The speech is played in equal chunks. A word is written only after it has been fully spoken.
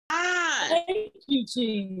Thank you,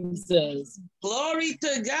 Jesus. Glory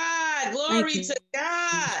to God. Glory to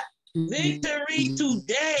God. Victory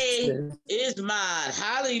today is mine.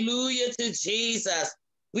 Hallelujah to Jesus.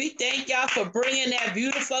 We thank y'all for bringing that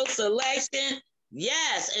beautiful selection.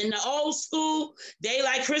 Yes, in the old school, they,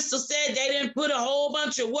 like Crystal said, they didn't put a whole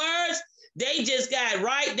bunch of words. They just got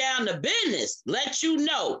right down to business. Let you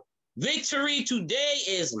know, victory today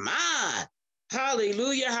is mine.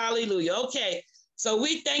 Hallelujah, hallelujah. Okay, so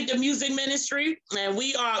we thank the music ministry, and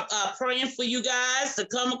we are praying for you guys to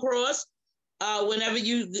come across. Whenever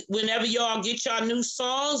y'all get your new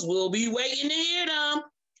songs, we'll be waiting to hear them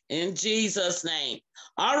in Jesus' name.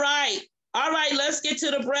 All right, let's get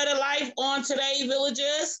to the bread of life on today,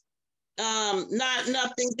 villagers. Not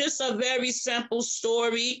nothing, just a very simple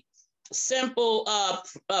story, simple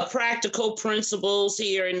practical principles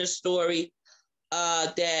here in the story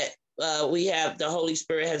that we have, the Holy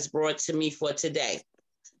Spirit has brought to me for today.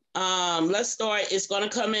 Let's start. It's going to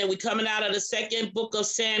come in. We're coming out of the second book of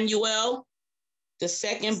Samuel. The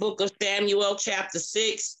second book of Samuel, chapter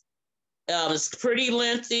 6. It's pretty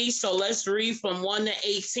lengthy, so let's read from 1 to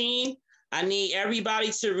 18. I need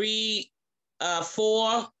everybody to read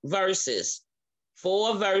 4 verses.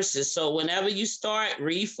 4 verses. So whenever you start,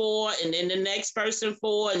 read 4, and then the next person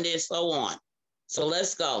 4, and then so on. So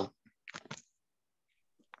let's go.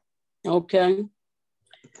 Okay.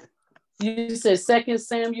 You said 2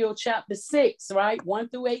 Samuel chapter 6, right? 1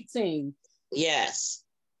 through 18. Yes.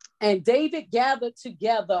 And David gathered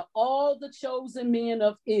together all the chosen men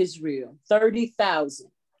of Israel, 30,000.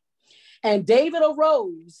 And David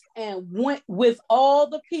arose and went with all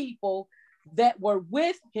the people that were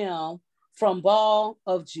with him from Baal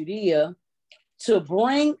of Judea to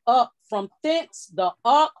bring up from thence the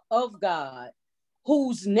ark of God,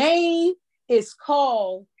 whose name is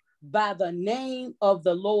called by the name of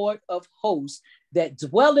the Lord of hosts, that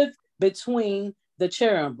dwelleth between the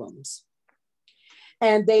cherubims.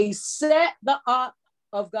 And they set the ark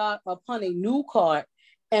of God upon a new cart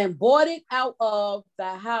and brought it out of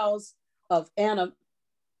the house of Abinadab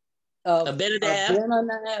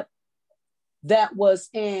that was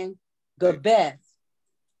in Gebeth,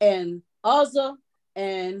 and Uzzah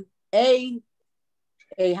and Ahio,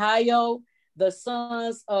 the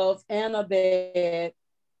sons of Annabed,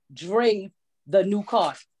 drave the new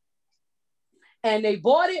cart. And they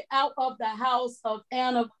brought it out of the house of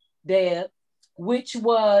Annabed, which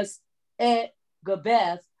was at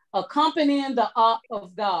Gebeth, accompanying the ark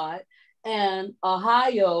of God, and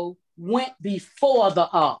Ahio went before the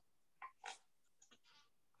ark.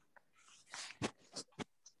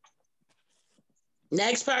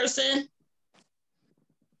 Next person.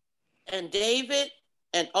 And David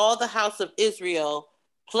and all the house of Israel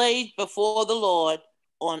played before the Lord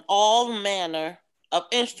on all manner of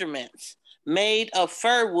instruments made of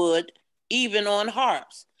fir wood, even on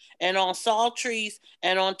harps, and on psalteries,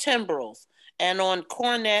 and on timbrels, and on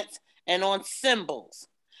cornets, and on cymbals.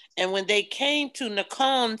 And when they came to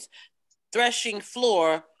Nacon's threshing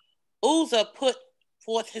floor, Uzzah put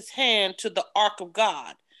forth his hand to the ark of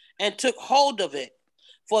God, and took hold of it,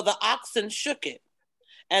 for the oxen shook it.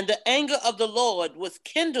 And the anger of the Lord was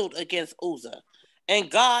kindled against Uzzah,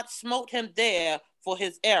 and God smote him there for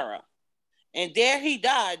his error. And there he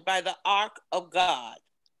died by the ark of God.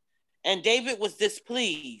 And David was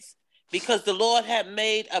displeased, because the Lord had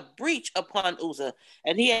made a breach upon Uzzah,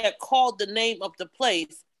 and he had called the name of the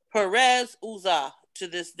place Perez Uzzah to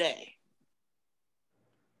this day.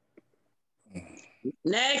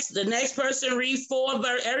 Next, the next person read 4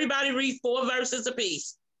 verses. Everybody read 4 verses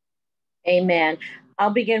apiece. Amen.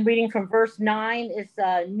 I'll begin reading from verse 9. It's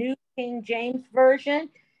a New King James Version.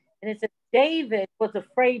 And it says, David was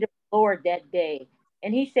afraid of the Lord that day.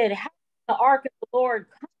 And he said, how can the ark of the Lord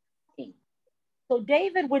come to me? So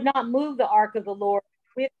David would not move the ark of the Lord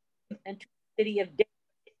with him into the city of David.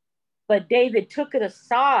 But David took it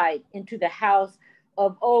aside into the house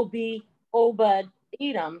of Obed-Edom,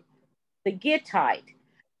 the Gittite.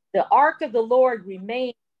 The ark of the Lord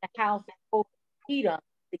remained in the house of Obed-Edom,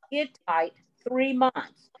 the Gittite, 3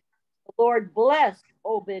 months. The Lord blessed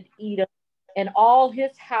Obed-Edom and all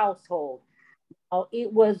his household. Now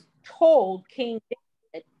it was told King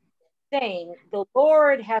David, saying, the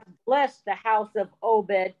Lord hath blessed the house of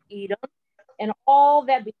Obed-Edom and all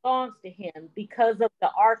that belongs to him because of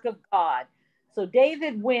the ark of God. So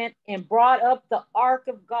David went and brought up the ark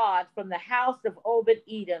of God from the house of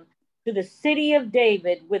Obed-Edom to the city of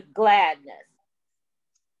David with gladness.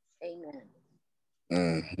 Amen.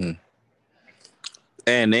 Mm-hmm.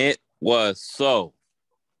 And it was so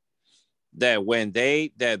that when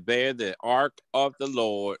they that bare the ark of the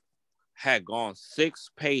Lord had gone 6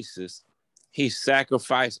 paces, he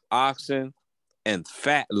sacrificed oxen and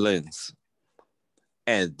fatlings.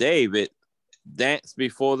 And David danced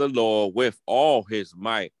before the Lord with all his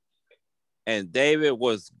might. And David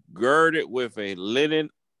was girded with a linen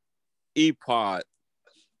ephod.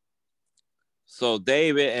 So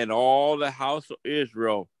David and all the house of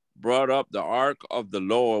Israel brought up the ark of the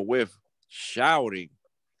Lord with shouting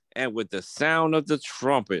and with the sound of the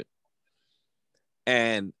trumpet.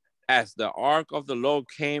 And as the ark of the Lord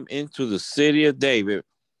came into the city of David,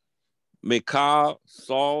 Michal,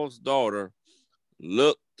 Saul's daughter,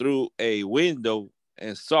 looked through a window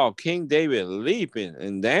and saw King David leaping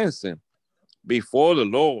and dancing before the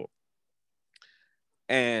Lord.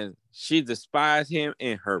 And she despised him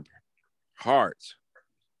in her heart.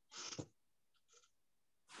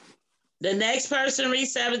 The next person, read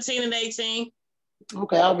 17 and 18.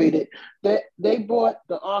 Okay, I'll read it. They brought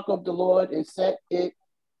the ark of the Lord and set it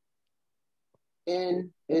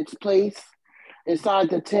in its place inside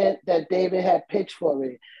the tent that David had pitched for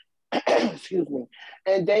it. Excuse me.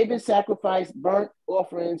 And David sacrificed burnt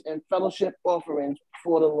offerings and fellowship offerings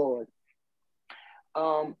for the Lord.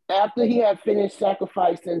 After he had finished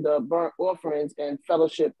sacrificing the burnt offerings and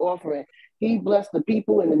fellowship offering, he blessed the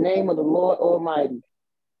people in the name of the Lord Almighty.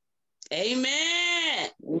 Amen.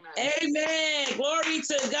 Amen. Glory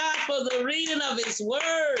to God for the reading of his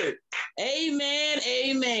word. Amen.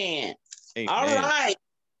 Amen. Amen. All right.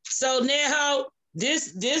 So now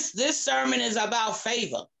this sermon is about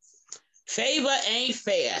favor. Favor ain't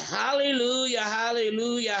fair. Hallelujah.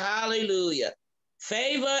 Hallelujah. Hallelujah.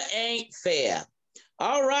 Favor ain't fair.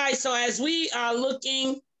 All right. So as we are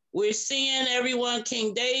looking, we're seeing everyone.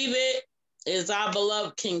 King David is our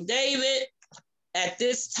beloved King David. At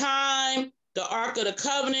this time, the Ark of the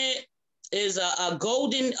Covenant is a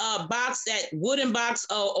golden box, that wooden box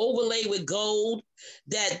overlaid with gold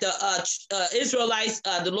that the Israelites,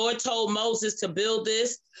 the Lord told Moses to build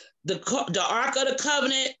this. The Ark of the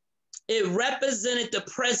Covenant, it represented the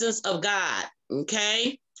presence of God,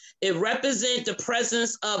 okay? It represented the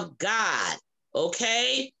presence of God,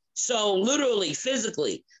 okay? So literally,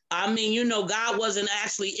 physically, I mean, you know, God wasn't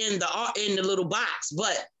actually in the little box,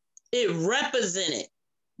 but it represented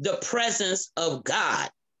the presence of God.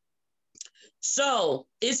 So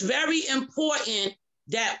it's very important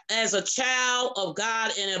that as a child of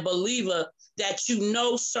God and a believer that you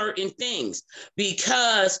know certain things,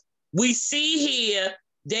 because we see here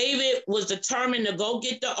David was determined to go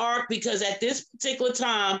get the ark, because at this particular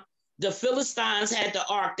time, the Philistines had the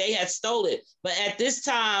ark. They had stolen it. But at this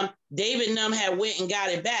time, David and them had went and got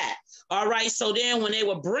it back. All right. So then when they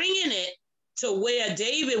were bringing it to where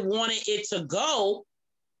David wanted it to go,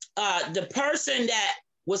 the person that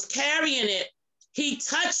was carrying it, he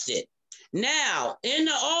touched it. Now, in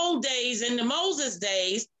the old days, in the Moses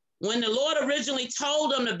days, when the Lord originally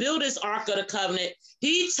told them to build this Ark of the Covenant,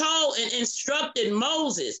 he told and instructed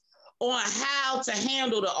Moses on how to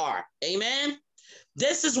handle the ark. Amen.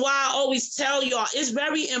 This is why I always tell y'all, it's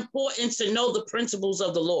very important to know the principles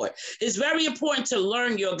of the Lord. It's very important to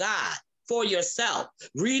learn your God for yourself.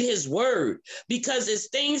 Read his word, because it's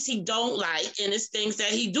things he don't like and it's things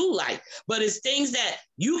that he do like, but it's things that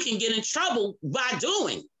you can get in trouble by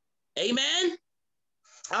doing. Amen.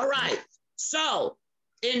 All right. So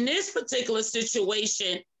in this particular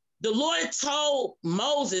situation, the Lord told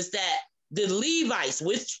Moses that the Levites,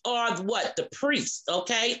 which are what? The priests,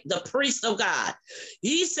 okay? The priests of God.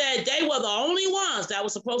 He said they were the only ones that were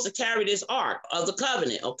supposed to carry this Ark of the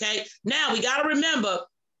Covenant, okay? Now we got to remember,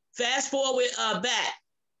 fast forward back,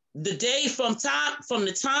 the day from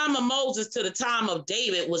the time of Moses to the time of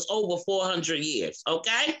David was over 400 years,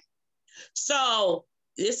 okay? So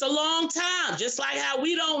it's a long time, just like how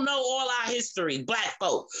we don't know all our history, Black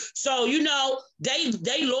folk. So, you know, they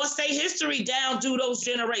lost their history down through those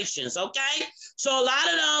generations, okay? So a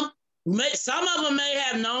lot of them, some of them may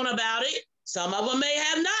have known about it. Some of them may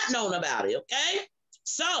have not known about it, okay?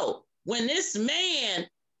 So when this man,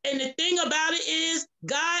 and the thing about it is,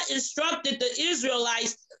 God instructed the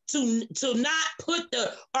Israelites to not put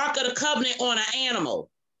the Ark of the Covenant on an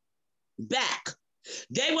animal back.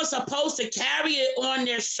 They were supposed to carry it on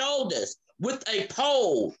their shoulders with a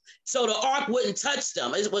pole so the ark wouldn't touch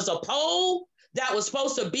them. It was a pole that was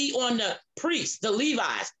supposed to be on the priests, the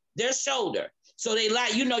Levites, their shoulder. So they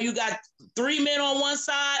you got 3 men on one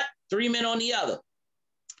side, 3 men on the other.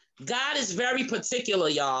 God is very particular,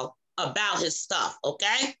 y'all, about his stuff,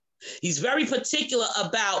 okay? He's very particular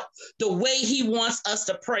about the way he wants us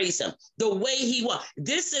to praise him, the way he wants.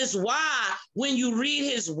 This is why when you read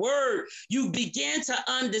his word, you begin to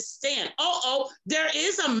understand, there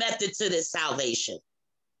is a method to this salvation.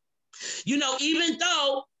 You know, even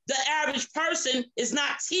though the average person is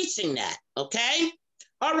not teaching that, okay?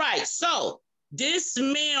 All right, so this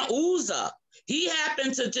man Uzzah, he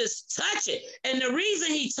happened to just touch it. And the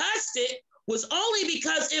reason he touched it was only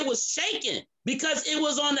because it was shaking, because it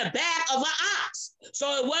was on the back of an ox.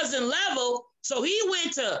 So it wasn't level. So he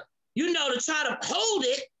went to, to try to hold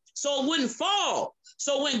it so it wouldn't fall.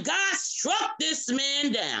 So when God struck this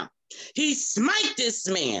man down, he smite this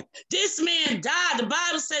man. This man died. The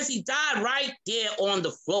Bible says he died right there on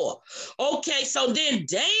the floor. Okay, so then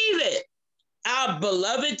David, our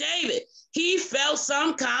beloved David, he felt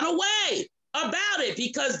some kind of way about it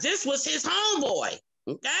because this was his homeboy,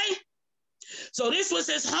 okay? So this was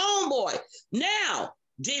his homeboy. Now,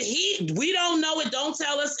 we don't know it, don't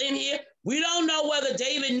tell us in here. We don't know whether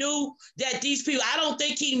David knew that these people, I don't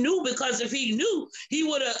think he knew, because if he knew, he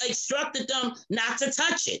would have instructed them not to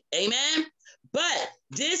touch it, amen? But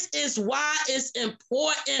this is why it's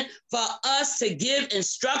important for us to give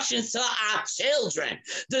instructions to our children,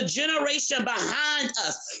 the generation behind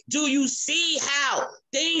us. Do you see how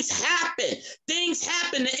things happen? Things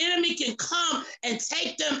happen. The enemy can come and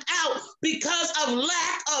take them out because of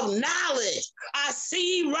lack of knowledge. I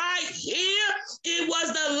see right here, it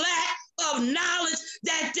was the lack of knowledge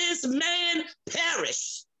that this man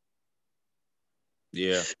perished.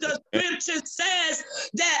 Yeah. The scripture says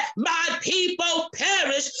that my people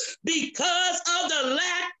perish because of the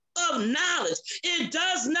lack of knowledge. It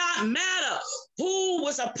does not matter who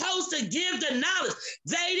was supposed to give the knowledge.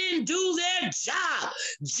 They didn't do their job.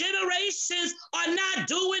 Generations are not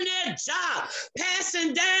doing their job,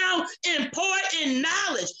 passing down important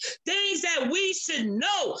knowledge, things that we should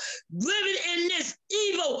know, living in this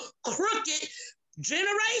evil, crooked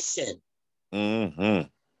generation. Mm-hmm.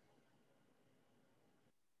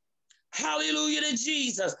 Hallelujah to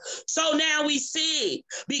Jesus. So now we see,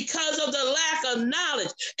 because of the lack of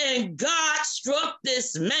knowledge, and God struck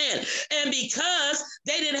this man. And because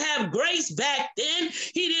they didn't have grace back then,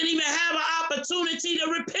 he didn't even have an opportunity to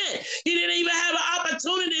repent. He didn't even have an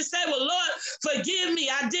opportunity to say, well, Lord, forgive me.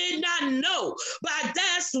 I did not know. But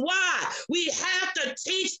that's why we have to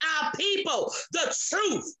teach our people the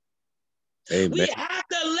truth. Amen. We have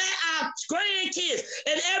to let our grandkids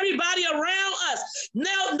and everybody around us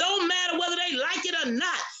know, no matter whether they like it or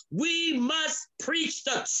not, we must preach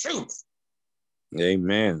the truth.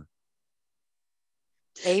 Amen.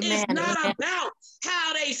 It's not about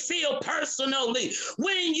how they feel personally.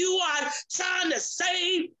 When you are trying to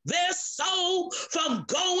save their soul from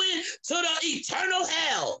going to the eternal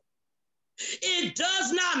hell, it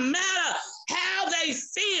does not matter how they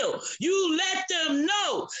feel. You let them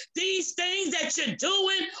know these things that you're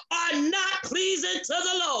doing are not pleasing to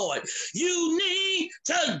the Lord. You need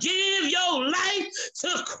to give your life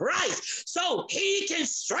to Christ so he can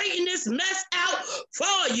straighten this mess out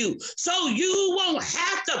for you, so you won't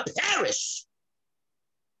have to perish.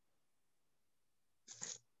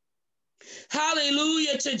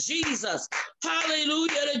 Hallelujah to Jesus.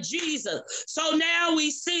 Hallelujah to Jesus. So now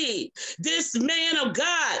we see this man of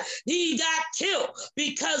God, he got killed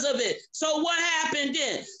because of it. So what happened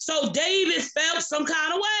then? So David felt some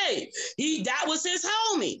kind of way. That was his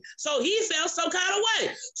homie. So he felt some kind of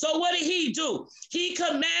way. So what did he do? He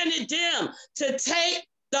commanded them to take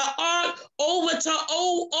the ark over to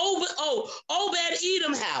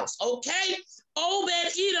Obed-Edom house, okay?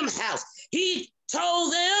 Obed-Edom house. He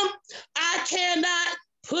told them, I cannot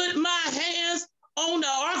put my hands on the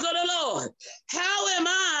ark of the Lord. How am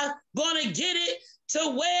I going to get it to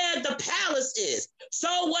where the palace is?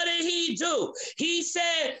 So what did he do? He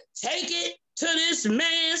said, take it to this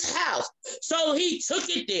man's house. So he took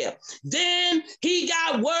it there. Then he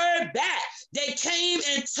got word back. They came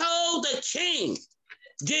and told the king,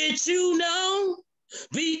 did you know?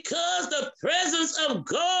 Because the presence of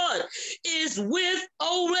God is with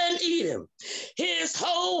Obed-Edom, his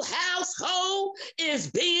whole household is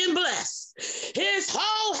being blessed. His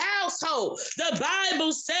whole household, the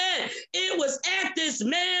Bible said it was at this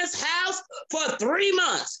man's house for 3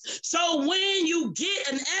 months. So when you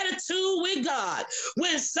get an attitude with God,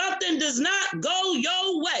 when something does not go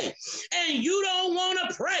your way, and you don't want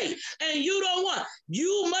to pray, and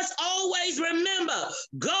you must always remember,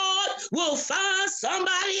 God will find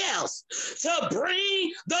somebody else to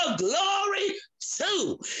bring the glory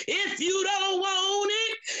to. If you don't want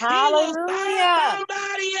it, Hallelujah. he will find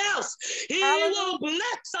somebody else. He Hallelujah. will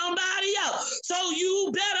bless somebody else. So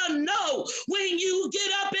you better know when you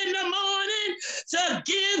get up in the morning to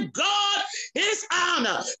give God his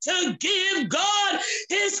honor, to give God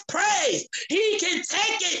his praise. He can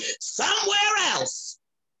take it somewhere else.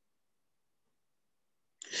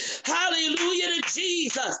 Hallelujah to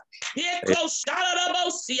Jesus.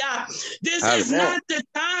 This is not the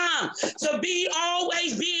time to be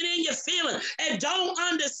always being in your feelings and don't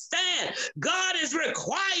understand. God is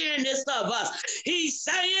requiring this of us. He's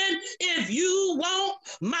saying, if you want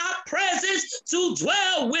my presence to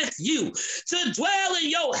dwell with you, to dwell in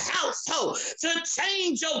your household, to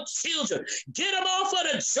change your children, get them off of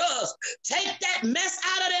the drugs, take that mess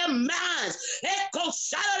out of their minds,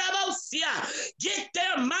 get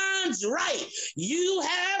their minds right, you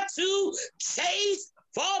have to chase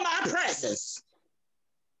for my presence.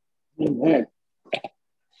 Amen.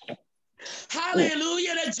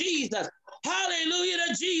 Hallelujah to Jesus. Hallelujah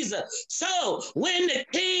to Jesus. So when the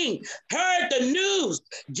king heard the news,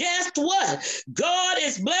 guess what? God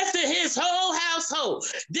is blessing his whole household.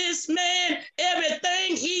 This man,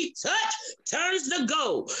 everything he touched turns to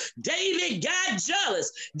gold. David got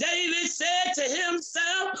jealous. David said to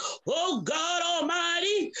himself, oh God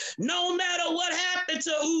Almighty, no matter what happened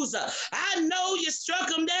to Uzzah, I know you struck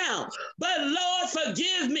him down, but Lord,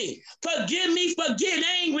 forgive me. Forgive me for getting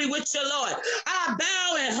angry with you, Lord. I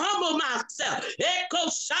bow and humble myself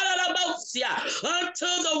unto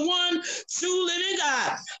the one true living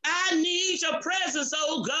God. I need your presence,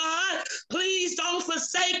 oh God. Please don't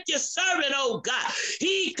forsake your servant, oh God.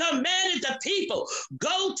 He commanded the people,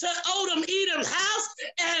 go to Obed-Edom's house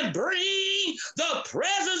and bring the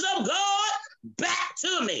presence of God back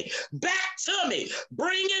to me, back to me,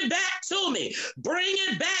 bring it back to me, bring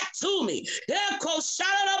it back to me.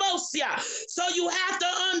 So you have to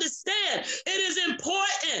understand, it is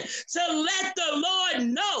important to let the Lord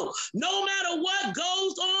know, no matter what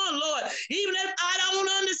goes on, Lord, even if I don't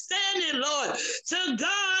understand it, Lord, to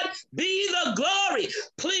God be the glory.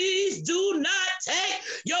 Please do not take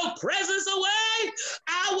your presence away.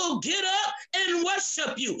 I will get up and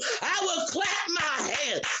worship you. I will clap my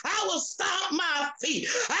hands. I will stomp my feet.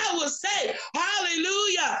 I will say,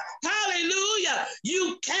 hallelujah, hallelujah.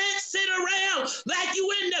 You can't sit around like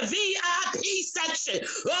you in the VIP section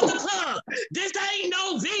of the club. This ain't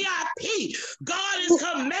no VIP. God is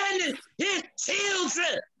commanding his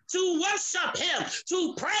children to worship him,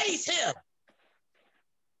 to praise him.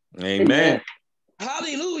 Amen.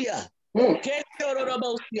 Hallelujah.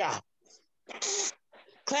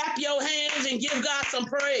 Clap your hands and give God some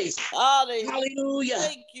praise. Hallelujah.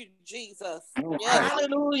 Thank you, Jesus. Yes.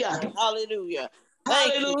 Hallelujah. Hallelujah.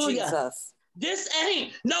 Thank Hallelujah. you, Jesus. This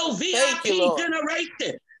ain't no VIP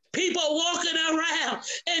generation. People walking around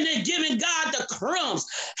and they're giving God the crumbs.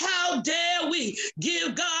 How dare we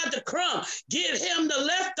give God the crumbs? Give him the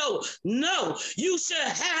leftover. No, you should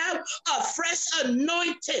have a fresh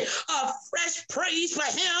anointing, a fresh praise for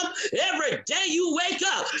him every day you wake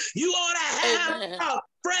up. You ought to have a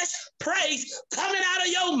fresh praise coming out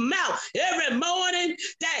of your mouth every morning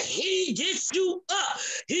that he gets you up.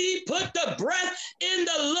 He put the breath in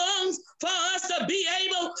the lungs for us to be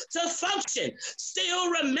able to function,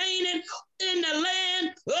 still remaining in the land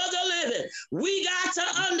of the living. We got to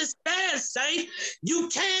understand, saints, you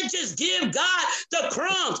can't just give God the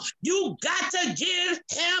crumbs. You got to give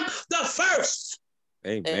him the first.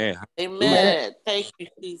 Amen. Amen. Thank you,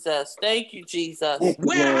 Jesus. Thank you, Jesus.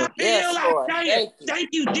 Where I feel like thank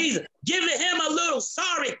you, Jesus. Giving him a little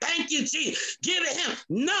sorry. Thank you, Jesus. Giving him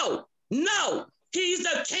no. He's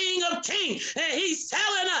the King of Kings, and he's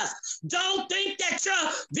telling us, don't think that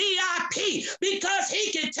you're VIP because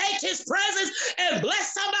he can take his presence and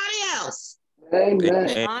bless somebody else.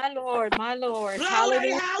 Amen. My Lord, my Lord. Blow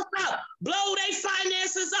their house up, blow their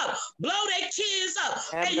finances up, blow their kids up,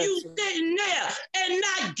 and you sitting there and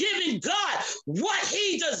not giving God what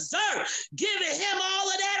he deserves, giving him all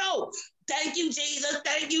of that. Oh, thank you, Jesus.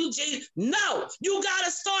 Thank you, Jesus. No, you got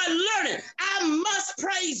to start learning. I must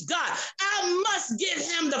praise God. I must give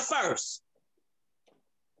him the first.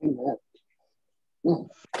 Amen.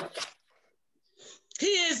 He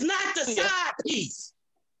is not the side piece.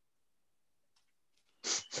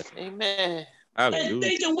 Amen. And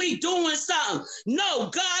thinking we doing something. No,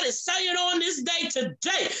 God is saying on this day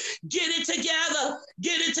today, get it together,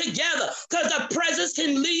 because the presence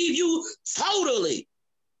can leave you totally.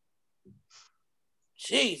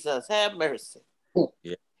 Jesus, have mercy.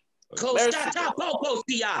 Yeah. Because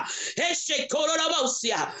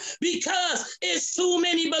it's too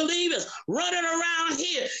many believers running around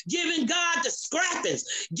here giving God the scrappings,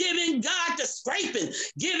 giving God the scraping,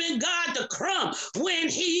 giving God the crumb, when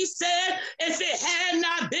he said, if it had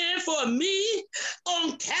not been for me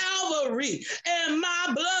on Calvary and my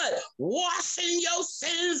blood washing your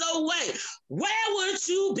sins away, where would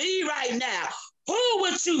you be right now? Who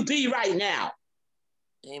would you be right now?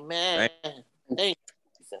 Amen. Thank you,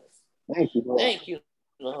 Jesus. Thank you, Lord. Thank you,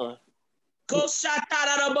 Lord.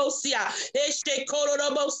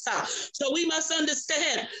 So we must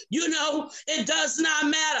understand, it does not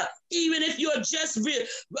matter. Even if you're just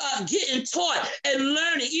getting taught and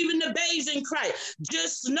learning, even the babes in Christ,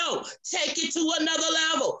 just know, take it to another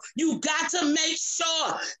level. You got to make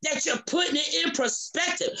sure that you're putting it in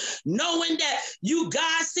perspective, knowing that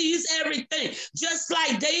God sees everything. Just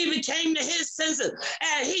like David came to his senses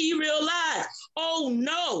and he realized, oh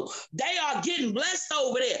no, they are getting blessed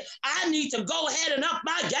over there. I need to go ahead and up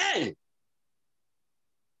my game.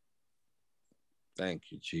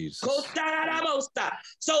 Thank you, Jesus.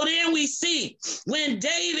 So then we see when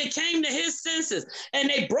David came to his senses and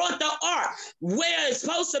they brought the ark where it's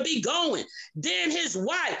supposed to be going, then his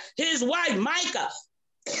wife Micah,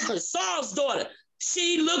 Saul's daughter,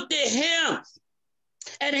 she looked at him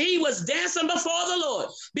and he was dancing before the Lord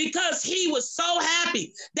because he was so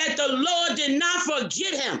happy that the Lord did not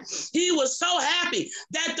forget him. He was so happy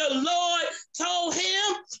that the Lord told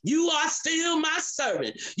him, you are still my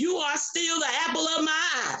servant. You are still the apple of my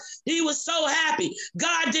eye. He was so happy.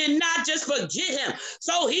 God did not just forget him.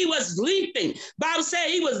 So he was leaping. Bible said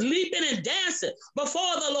he was leaping and dancing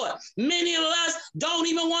before the Lord. Many of us don't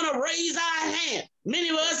even want to raise our hand. Many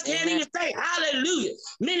of us can't even say hallelujah.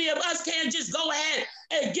 Many of us can't just go ahead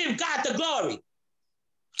and give God the glory.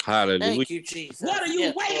 Hallelujah. Thank you, Jesus. What are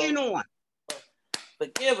you waiting on?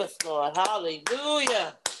 Forgive us, Lord.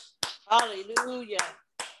 Hallelujah. Hallelujah.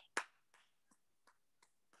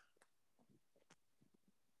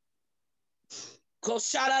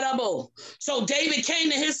 So David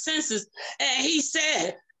came to his senses and he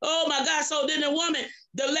said, oh my God. So then the woman,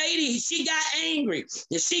 the lady, she got angry.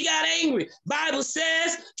 Bible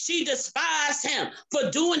says she despised him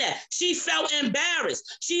for doing that. She felt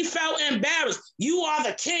embarrassed. You are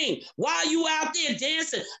the king. Why are you out there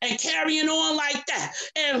dancing and carrying on like that?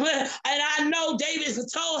 And I know David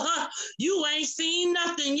told her, you ain't seen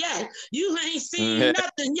nothing yet.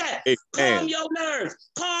 Calm your nerves.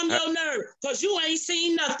 Because you ain't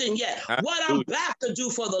seen nothing yet. What I'm about to do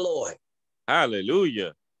for the Lord.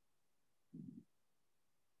 Hallelujah.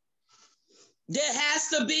 There has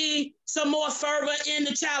to be some more fervor in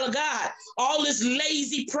the child of God. All this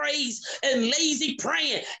lazy praise and lazy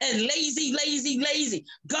praying and lazy.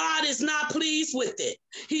 God is not pleased with it.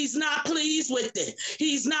 He's not pleased with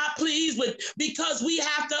because we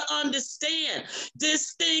have to understand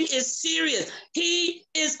this thing is serious. He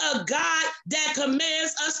is a God that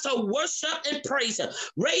commands us to worship and praise him.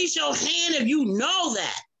 Raise your hand if you know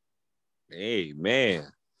that. Amen.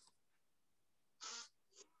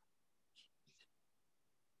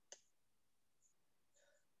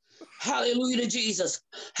 Hallelujah to Jesus.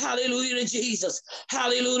 Hallelujah to Jesus.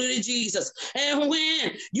 Hallelujah to Jesus. And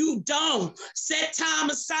when you don't set time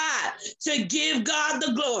aside to give God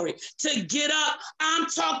the glory, to get up, I'm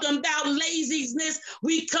talking about laziness.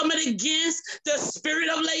 We coming against the spirit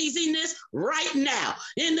of laziness right now.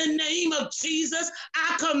 In the name of Jesus,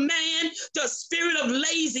 I command the spirit of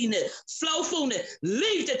laziness, slowfulness,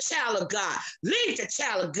 leave the child of God. Leave the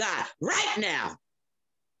child of God right now.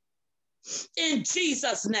 In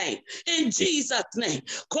Jesus' name, because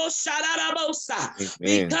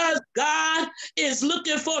God is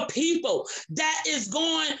looking for people that is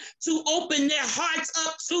going to open their hearts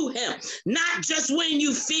up to him, not just when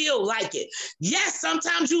you feel like it. Yes,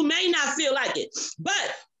 sometimes you may not feel like it,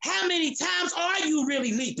 but how many times are you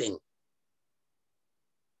really leaping?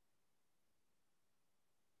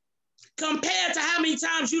 Compared to how many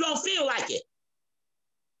times you don't feel like it.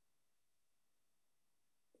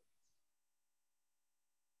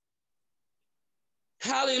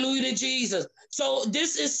 Hallelujah to Jesus. So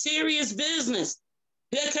this is serious business.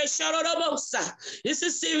 This is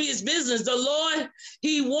serious business. The Lord,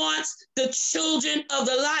 he wants the children of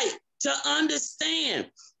the light to understand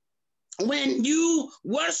when you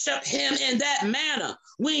worship him in that manner,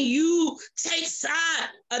 when you take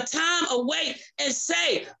a time away and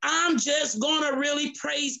say, I'm just going to really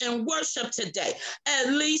praise and worship today,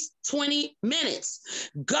 at least 20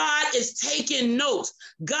 minutes. God is taking notes.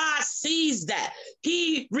 God sees that.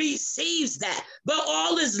 He receives that. But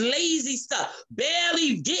all this lazy stuff,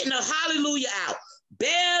 barely getting a hallelujah out,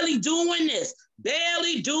 barely doing this,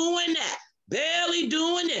 barely doing that, barely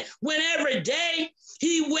doing it. When every day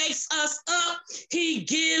he wakes us up, he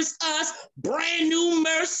gives us brand new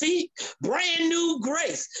mercy, brand new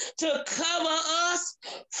grace to cover us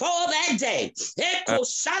for that day.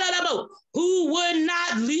 Who would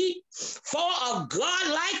not leap for a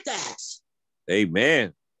God like that?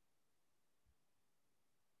 Amen.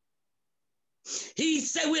 He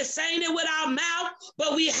said we're saying it with our mouth,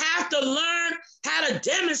 but we have to learn how to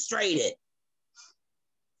demonstrate it.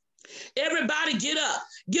 Everybody get up.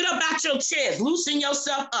 Get up out your chairs. Loosen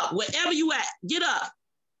yourself up. Wherever you at, get up.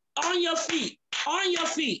 On your feet. On your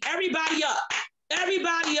feet. Everybody up.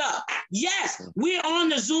 Everybody up. Yes, we're on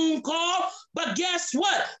the Zoom call, but guess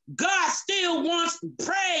what? God still wants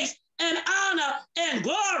praise and honor and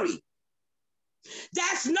glory.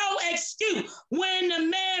 That's no excuse. When the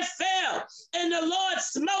man fell and the Lord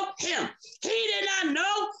smote him, he did not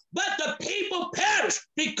know, but the people perished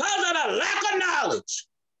because of the lack of knowledge.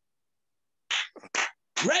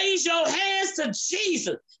 Raise your hands to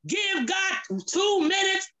Jesus. Give God 2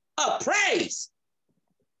 minutes of praise.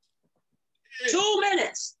 2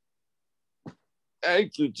 minutes.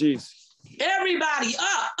 Thank you, Jesus. Everybody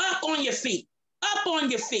up on your feet, up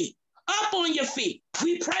on your feet, up on your feet.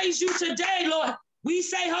 We praise you today, Lord. We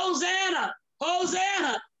say, Hosanna,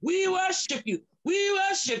 Hosanna. We worship you. We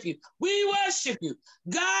worship you. We worship you.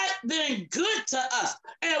 God been good to us,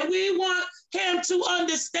 and we want him to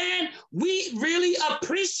understand we really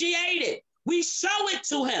appreciate it. We show it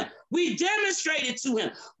to him. We demonstrate it to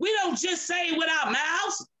him. We don't just say it with our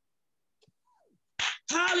mouths.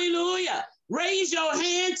 Hallelujah. Raise your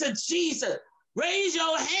hand to Jesus. Raise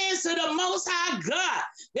your hands to the Most High God.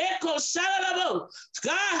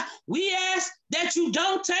 God, we ask that you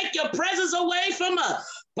don't take your presence away from us.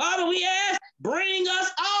 Father, we ask, bring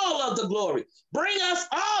us all of the glory. Bring us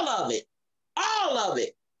all of it. All of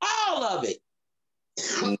it. All of it.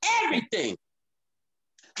 Everything.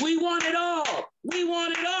 We want it all. We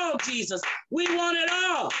want it all, Jesus. We want it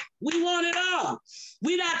all. We want it all.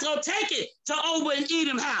 We're not going to take it to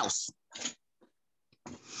Obed-Edom house.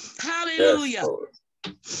 Hallelujah.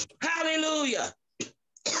 Yes, hallelujah.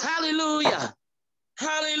 Hallelujah.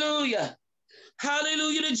 Hallelujah.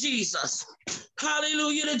 Hallelujah to Jesus.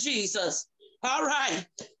 Hallelujah to Jesus. All right.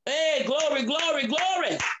 Hey, glory, glory,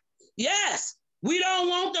 glory. Yes, we don't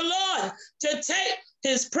want the Lord to take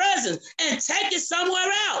his presence and take it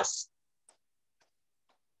somewhere else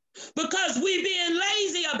because we being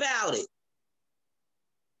lazy about it.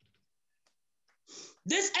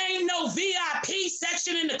 This ain't no VIP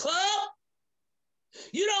section in the club.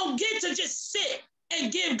 You don't get to just sit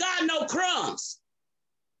and give God no crumbs.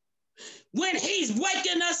 When he's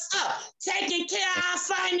waking us up, taking care of our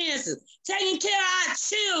finances, taking care of our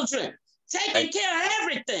children, taking care of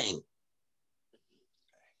everything.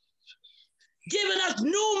 Giving us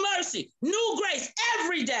new mercy, new grace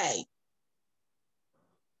every day.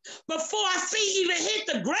 Before our feet even hit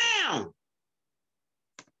the ground.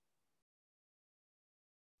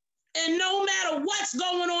 And no matter what's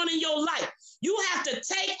going on in your life, you have to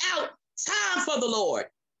take out time for the Lord.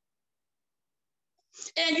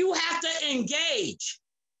 And you have to engage.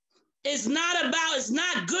 It's not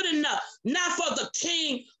good enough, not for the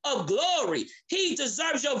King of glory. He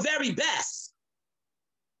deserves your very best.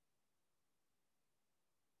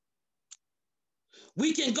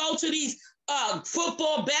 We can go to these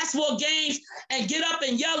football, basketball games and get up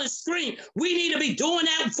and yell and scream. We need to be doing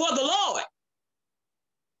that for the Lord.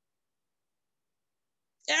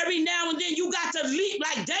 Every now and then you got to leap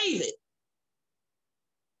like David.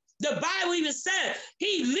 The Bible even said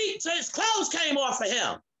he leaped till his clothes came off of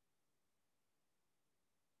him.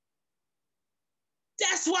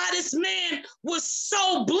 That's why this man was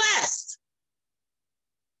so blessed.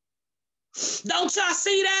 Don't y'all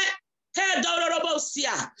see that?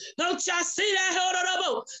 Don't y'all see that?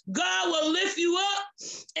 God will lift you up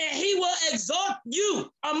and he will exalt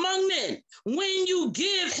you among men when you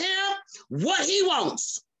give him what he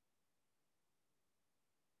wants.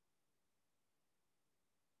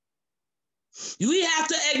 We have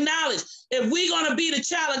to acknowledge if we're going to be the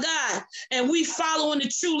child of God and we following the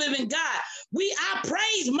true living God, our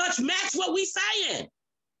praise must match what we saying.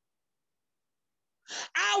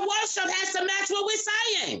 Our worship has to match what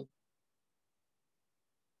we're saying.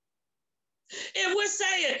 If we're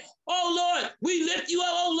saying, oh Lord, we lift you up,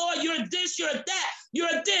 oh Lord, you're this, you're that,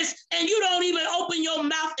 you're this, and you don't even open your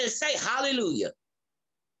mouth and say hallelujah.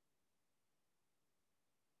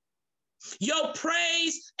 Your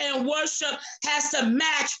praise and worship has to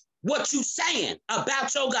match what you're saying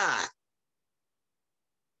about your God.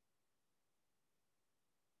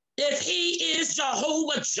 If he is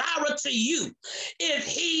Jehovah Jireh to you, if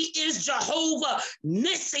he is Jehovah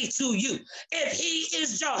Nissi to you, if he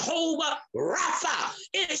is Jehovah Rapha,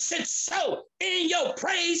 it should show in your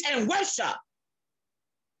praise and worship.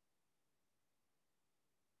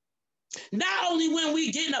 Not only when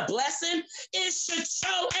we get a blessing, it should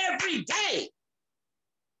show every day.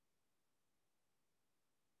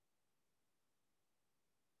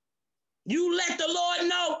 You let the Lord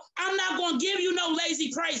know, I'm not going to give you no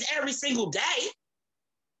lazy praise every single day.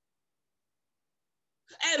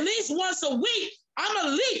 At least once a week, I'm going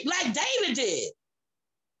to leap like David did.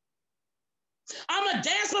 I'm going to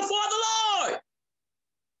dance before the Lord.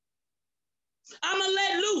 I'm going to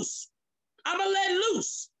let loose. I'm going to let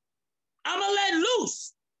loose. I'm going to let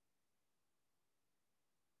loose.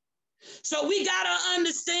 So we got to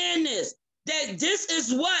understand this, that this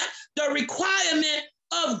is what the requirement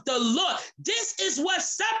of the Lord. This is what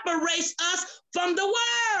separates us from the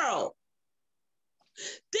world.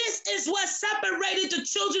 This is what separated the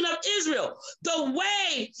children of Israel, the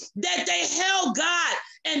way that they held God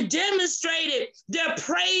and demonstrated their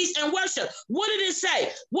praise and worship. What did it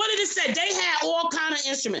say? What did it say? They had all kind of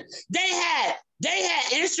instruments. They had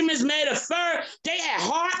instruments made of fir. They had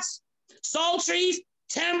harps, psalteries,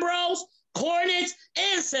 timbrels, cornets,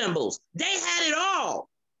 and cymbals. They had it all.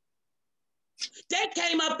 They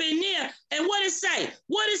came up in there, and what it say?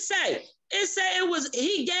 What it say? It said it was,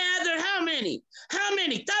 he gathered how many? How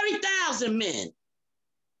many? 30,000 men.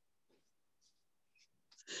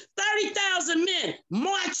 30,000 men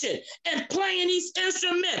marching and playing these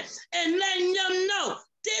instruments and letting them know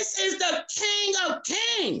this is the King of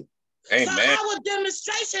Kings. Amen. So our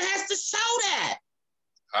demonstration has to show that.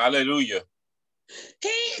 Hallelujah.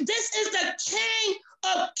 This is the King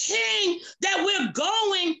of Kings that we're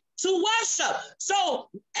going to worship. So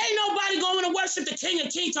ain't nobody going to worship the King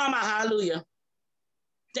of Kings talking about hallelujah.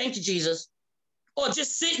 Thank you, Jesus. Or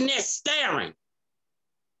just sitting there staring.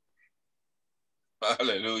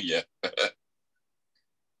 Hallelujah.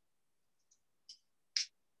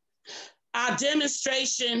 Our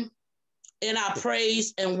demonstration in our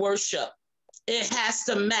praise and worship, it has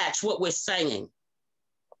to match what we're saying.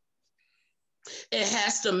 It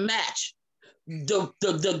has to match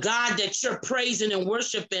the God that you're praising and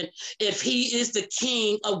worshiping, if he is the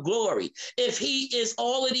King of glory, if he is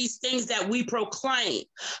all of these things that we proclaim.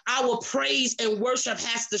 Our praise and worship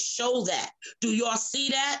has to show that. Do y'all see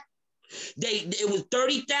that? It was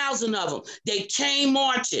 30,000 of them. They came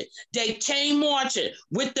marching. They came marching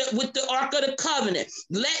with the Ark of the Covenant,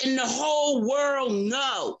 letting the whole world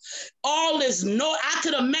know. I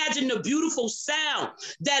could imagine the beautiful sound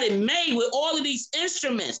that it made with all of these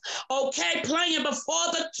instruments, okay, playing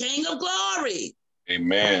before the King of Glory.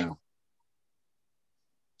 Amen.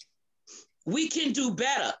 We can do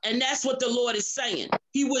better. And that's what the Lord is saying.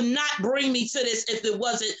 He would not bring me to this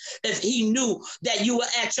if he knew that you were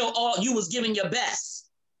you was giving your best.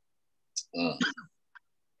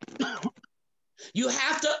 You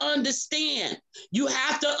have to understand. You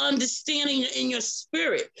have to understand in your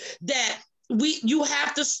spirit that you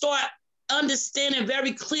have to start understanding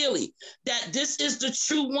very clearly that this is the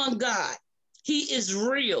true one God. He is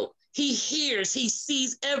real. He hears, he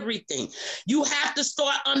sees everything. You have to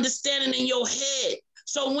start understanding in your head.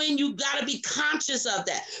 So when you got to be conscious of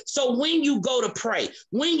that. So when you go to pray,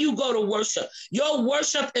 when you go to worship, your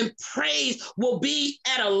worship and praise will be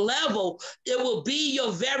at a level, it will be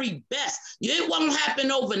your very best. It won't happen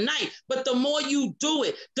overnight, but the more you do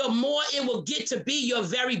it, the more it will get to be your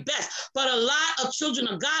very best. But a lot of children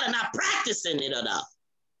of God are not practicing it enough.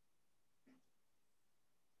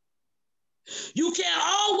 You can't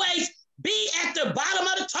always be at the bottom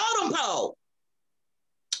of the totem pole.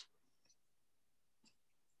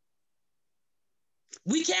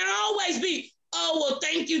 We can't always be, oh, well,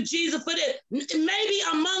 thank you, Jesus, for this. Maybe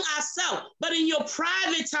among ourselves, but in your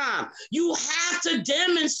private time, you have to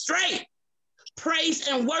demonstrate praise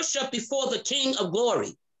and worship before the King of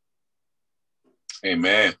Glory.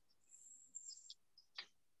 Amen.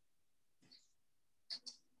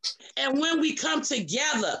 And when we come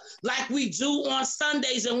together like we do on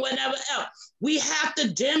Sundays and whatever else, we have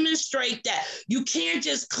to demonstrate that. You can't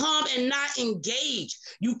just come and not engage.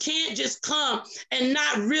 You can't just come and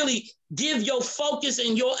not really give your focus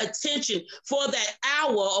and your attention for that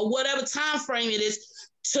hour or whatever time frame it is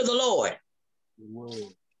to the Lord.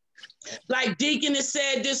 Whoa. Like Deaconess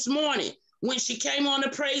said this morning, when she came on the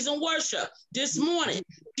praise and worship this morning,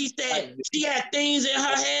 she said she had things in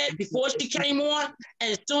her head before she came on.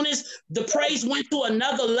 And as soon as the praise went to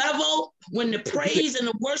another level, when the praise and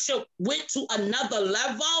the worship went to another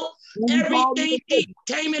level, everything she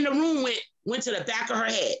came in the room with went to the back of her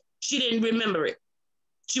head. She didn't remember it.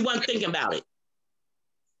 She wasn't thinking about it.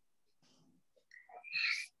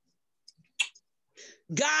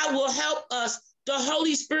 God will help us. The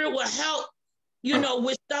Holy Spirit will help,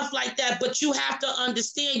 with stuff like that. But you have to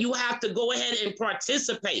understand, you have to go ahead and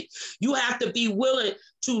participate. You have to be willing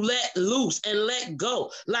to let loose and let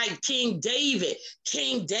go. Like King David.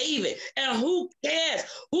 And who cares?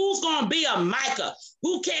 Who's going to be a Micah?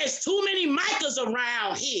 Who cares? Too many Micahs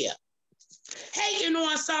around here. hating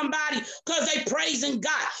on somebody because they praising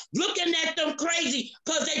God, looking at them crazy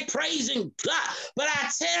because they praising God. But I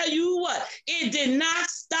tell you what, it did not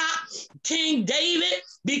stop King David,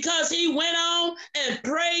 because he went on and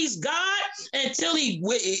praised God until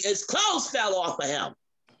his clothes fell off of him.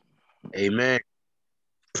 Amen.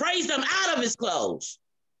 Praised him out of his clothes.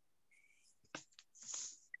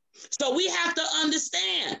 So we have to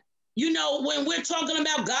understand, you know, when we're talking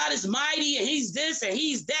about God is mighty and he's this and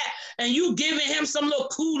he's that, and you giving him some little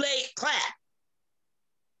Kool-Aid clap.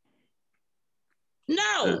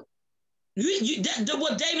 No.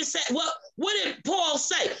 What David said, what did Paul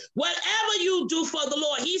say? Whatever you do for the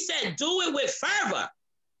Lord, he said, do it with fervor,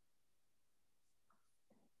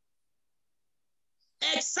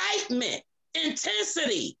 excitement,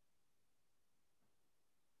 intensity.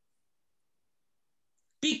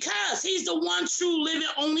 Because he's the one true living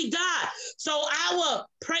only God. So our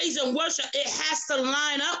praise and worship, it has to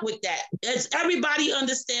line up with that. Is everybody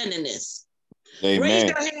understanding this? Amen. Raise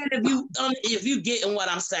your hand if you getting what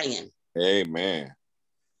I'm saying. Amen.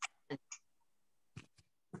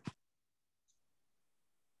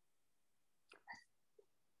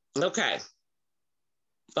 Okay.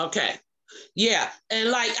 Yeah. And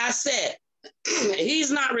like I said,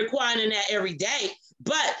 he's not requiring that every day,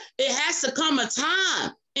 but it has to come a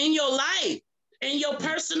time in your life, in your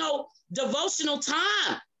personal devotional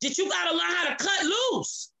time, that you got to learn how to cut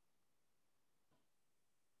loose.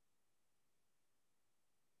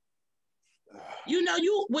 You know,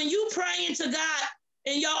 when you praying to God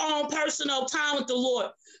in your own personal time with the Lord,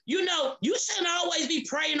 you know, you shouldn't always be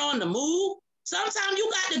praying on the move. Sometimes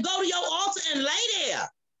you got to go to your altar and lay there.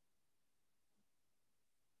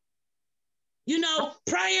 You know,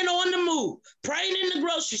 praying on the move, praying in the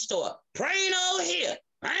grocery store, praying over here,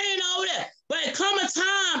 praying over there. But come a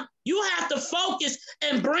time, you have to focus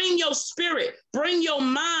and bring your spirit, bring your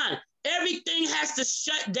mind. Everything has to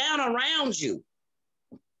shut down around you.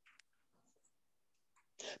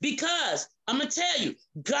 Because I'm going to tell you,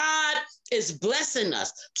 God is blessing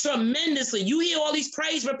us tremendously. You hear all these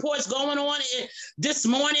praise reports going on this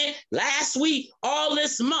morning, last week, all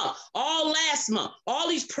this month, all last month, all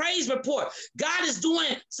these praise reports. God is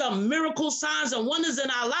doing some miracle signs and wonders in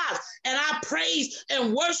our lives. And our praise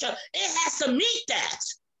and worship, it has to meet that.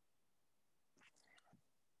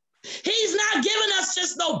 He's not giving us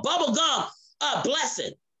just no bubblegum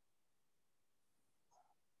blessing.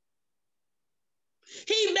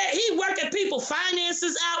 He working people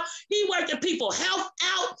finances out. He working people health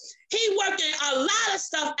out. He working a lot of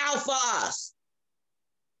stuff out for us.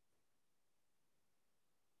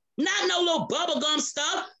 Not no little bubblegum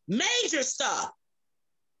stuff, major stuff.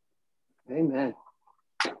 Amen.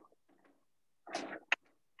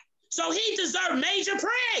 So he deserves major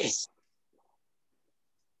praise.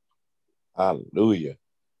 Hallelujah.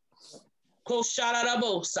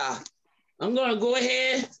 I'm going to go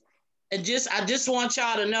ahead and I just want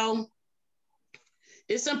y'all to know,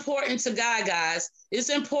 it's important to God, guys. It's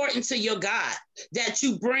important to your God that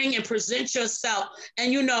you bring and present yourself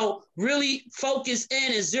and, you know, really focus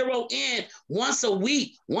in and zero in once a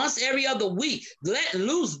week, once every other week. Let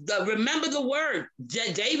loose. Remember the word.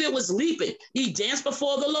 David was leaping. He danced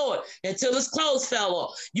before the Lord until his clothes fell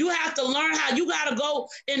off. You have to learn how you got to go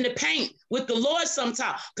in the paint with the Lord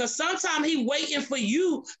sometime, because sometimes he's waiting for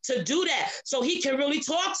you to do that so he can really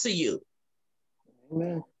talk to you.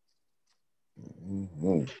 Amen.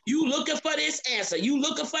 Mm-hmm. You looking for this answer. You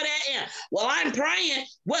looking for that answer. Well, I'm praying.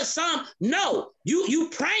 What some? No, you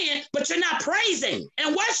praying, but you're not praising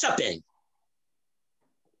and worshiping.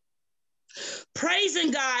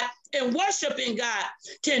 Praising God and worshiping God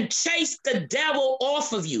can chase the devil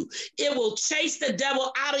off of you. It will chase the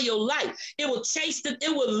devil out of your life. It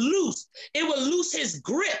will loose his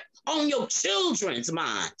grip on your children's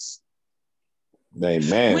minds.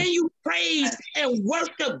 Amen. When you praise and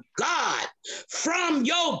worship God from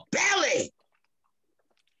your belly.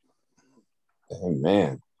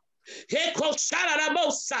 Amen.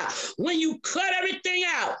 When you cut everything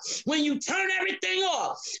out, when you turn everything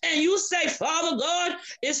off, and you say, Father God,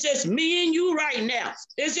 it's just me and you right now.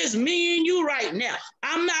 It's just me and you right now.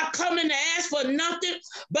 I'm not coming to ask for nothing,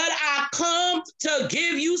 but I come to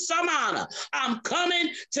give you some honor. I'm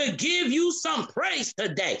coming to give you some praise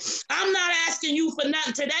today. I'm not asking you for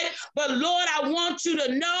nothing today, but Lord, I want you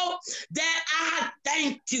to know that I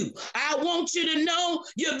thank you. I want you to know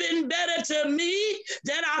you've been better to me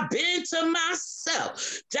than I've been been to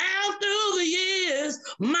myself. Down through the years,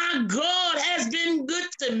 my God has been good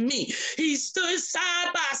to me. He stood side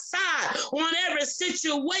by side on every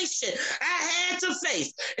situation I had to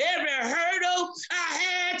face, every hurdle I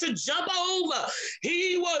had to jump over.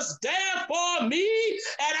 He was there for me,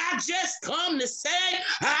 and I just come to say,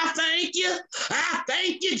 I thank you. I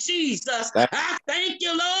thank you, Jesus. I thank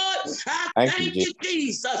you, Lord. I thank you,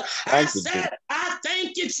 Jesus. I said, I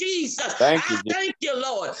thank you, Jesus. I thank you,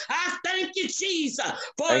 Lord. I thank you, Jesus,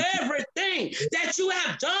 for everything that you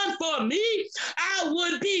have done for me. I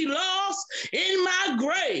would be lost in my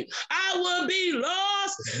grave. I would be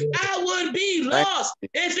lost. I would be lost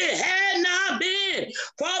if it had not been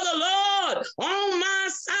for the Lord on my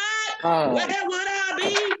side. Where would I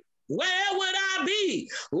be? Where would I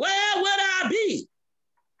be? Where would I be?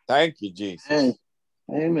 Thank you, Jesus.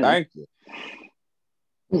 Amen. Thank you.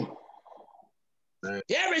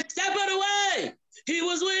 Every step of the way, he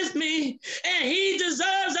was with me, and he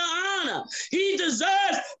deserves the honor. He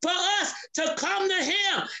deserves for us to come to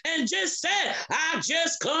him and just say, I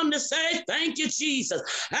just come to say thank you, Jesus.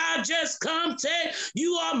 I just come to say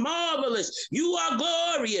you are marvelous. You are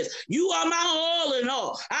glorious. You are my all in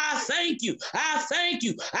all. I thank you. I thank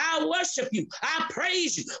you. I worship you. I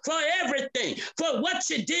praise you for everything, for what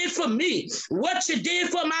you did for me, what you did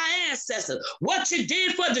for my ancestors, what you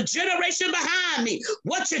did for the generation behind me,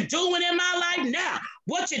 what you're doing in my life now,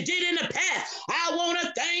 what you did in the past. I want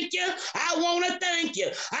to thank you. I want to thank you.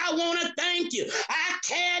 I want to thank you. I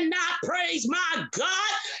cannot praise my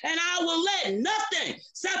God, and I will let nothing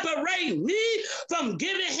separate me from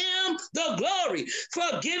giving him the glory,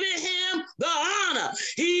 for giving him the honor.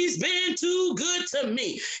 He's been too good to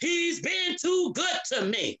me. He's been too good to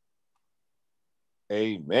me.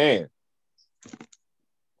 Amen.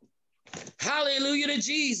 Hallelujah to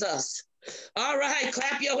Jesus. All right,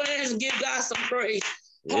 clap your hands and give God some praise.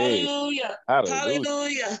 Hallelujah.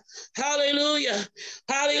 Hallelujah. Hallelujah.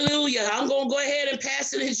 Hallelujah. I'm going to go ahead and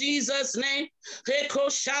pass it in Jesus' name.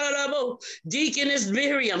 Deaconess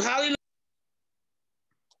Miriam. Hallelujah.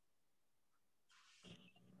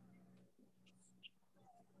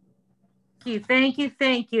 Thank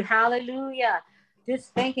you. Hallelujah.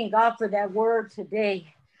 Just thanking God for that word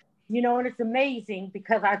today. You know, and it's amazing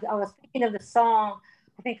because I was thinking of the song,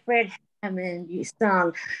 I think Fred Hammond you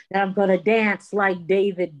sung, that I'm going to dance like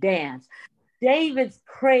David danced. David's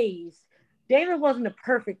praise. David wasn't a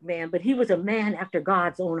perfect man, but he was a man after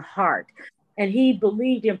God's own heart. And he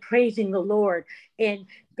believed in praising the Lord. And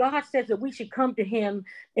God says that we should come to him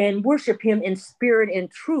and worship him in spirit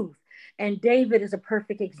and truth. And David is a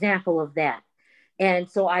perfect example of that. And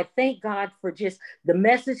so I thank God for just the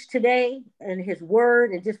message today and his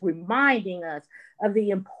word, and just reminding us of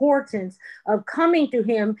the importance of coming to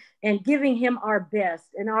him and giving him our best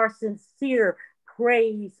and our sincere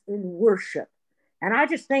praise and worship. And I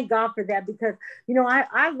just thank God for that, because, you know,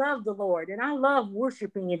 I love the Lord and I love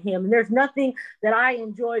worshiping in him. And there's nothing that I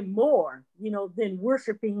enjoy more, you know, than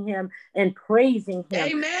worshiping him and praising him.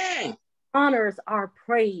 Amen. Honors our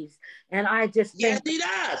praise. And I just thank he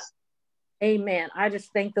does. Amen. I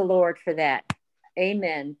just thank the Lord for that.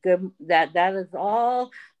 Amen. Good. That is all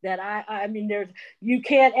that I mean, you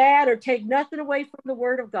can't add or take nothing away from the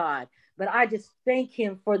word of God, but I just thank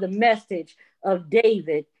him for the message of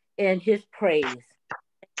David and his praise.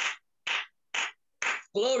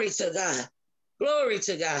 Glory to God. Glory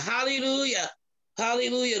to God. Hallelujah.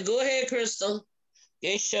 Hallelujah. Go ahead, Crystal.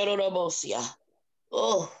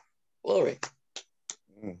 Oh, glory.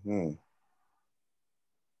 Mm-hmm.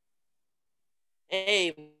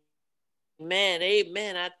 Amen.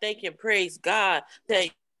 Amen. I thank and praise God.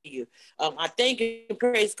 Thank you. I thank and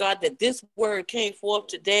praise God that this word came forth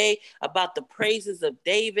today about the praises of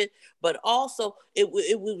David, but also it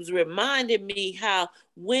was reminding me how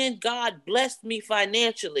when God blessed me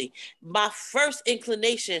financially, my first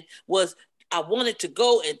inclination was I wanted to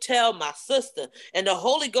go and tell my sister, and the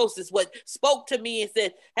Holy Ghost is what spoke to me and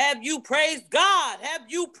said, have you praised God? Have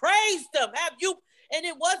you praised him? Have you? And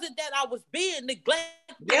it wasn't that I was being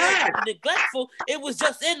neglectful. It was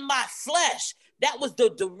just in my flesh. That was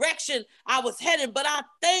the direction I was heading. But I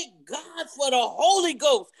thank God for the Holy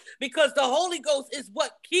Ghost, because the Holy Ghost is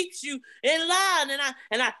what keeps you in line.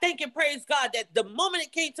 And I thank and praise God that the moment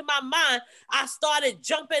it came to my mind, I started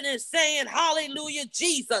jumping and saying, hallelujah,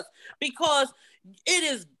 Jesus, because it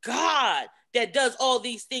is God that does all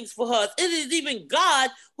these things for us. It is even God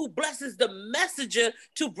who blesses the messenger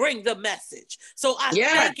to bring the message. So I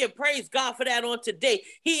thank and praise God for that on today.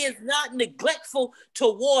 He is not neglectful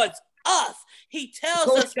towards us. He tells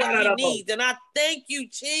us what he needs. And I thank you,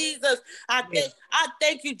 Jesus. I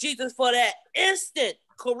thank you, Jesus, for that instant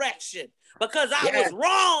correction because I was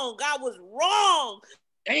wrong. I was wrong.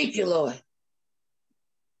 Thank you, Lord.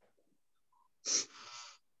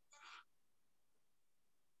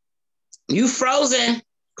 You frozen,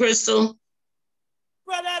 Crystal.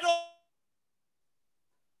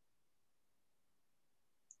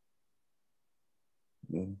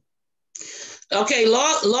 Okay,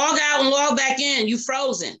 log out and log back in. You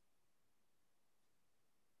frozen.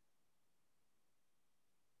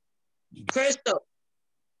 Crystal.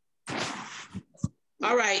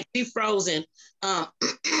 All right, she frozen. I'm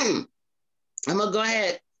gonna go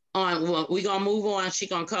ahead on. We're gonna move on. She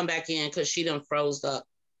gonna come back in because she done froze up.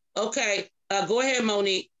 Okay, go ahead,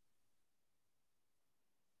 Monique.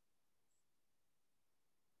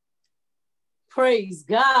 Praise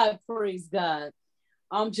God, praise God.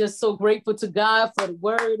 I'm just so grateful to God for the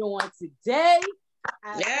word on today.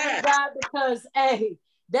 I thank God because, hey,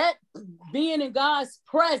 that being in God's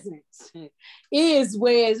presence is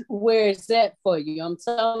where it's at for you. I'm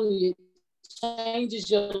telling you, it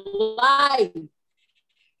changes your life.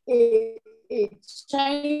 It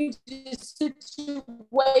changes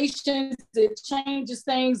situations. It changes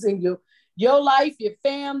things in your life, your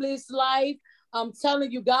family's life. I'm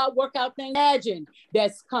telling you, God work out things. Imagine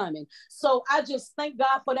that's coming. So I just thank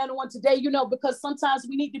God for that one today, because sometimes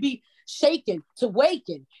we need to be shaken to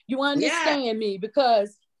waken. You understand me?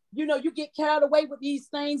 Because, you get carried away with these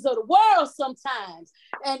things of the world sometimes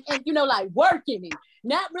and like working and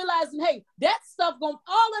not realizing, hey, that stuff all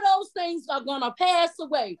of those things are going to pass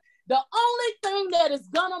away. The only thing that is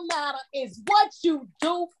going to matter is what you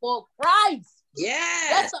do for Christ. Yeah,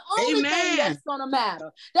 that's the only thing that's gonna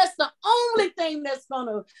matter. That's the only thing that's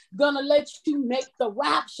gonna let you make the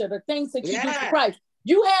rapture, the things that you do for Christ.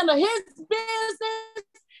 You handle his business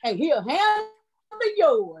and he'll handle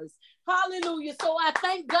yours. Hallelujah. So I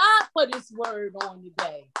thank God for this word on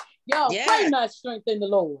today. Y'all pray not strength in the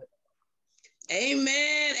Lord.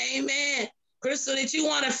 Amen. Amen. Crystal, did you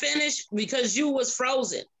want to finish? Because you was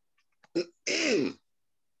frozen. Amen.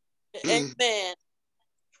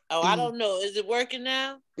 Oh, I don't know. Is it working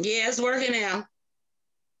now? Yeah, it's working now.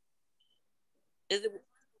 Is it?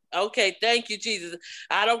 Okay, thank you, Jesus.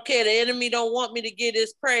 I don't care. The enemy don't want me to get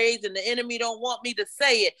his praise, and the enemy don't want me to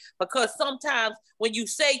say it, because sometimes when you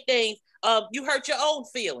say things, you hurt your own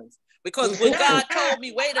feelings. Because when God told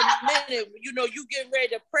me, wait a minute, you getting ready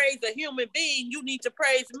to praise a human being, you need to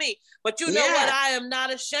praise me. But you know what? I am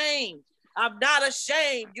not ashamed. I'm not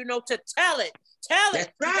ashamed, to tell it. Tell it.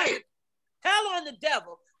 That's right. Tell on the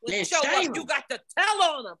devil. When you show up, you got to tell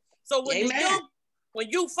on them. So when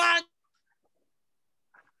you find,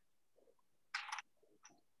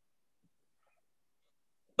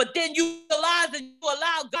 but then you realize and you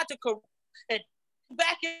allow God to correct and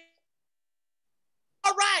back in.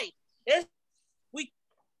 All right, we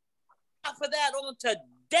for that on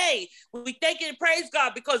today. We thank and praise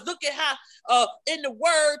God, because look at how in the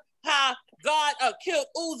word how God killed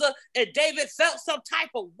Uzzah, and David felt some type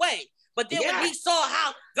of way. But then when he saw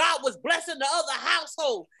how God was blessing the other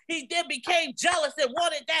household, he then became jealous and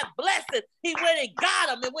wanted that blessing. He went and got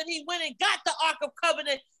him. And when he went and got the Ark of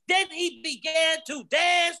Covenant, then he began to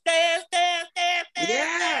dance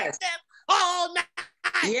all night.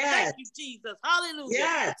 Thank you, Jesus.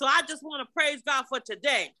 Hallelujah. So I just want to praise God for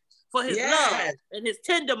today, for his love and his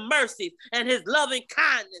tender mercies and his loving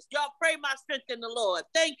kindness. Y'all pray my strength in the Lord.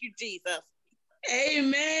 Thank you, Jesus.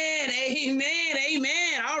 Amen. Amen.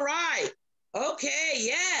 Amen. All right. Okay.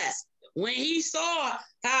 Yes. When he saw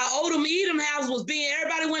how Odom Edom house was being,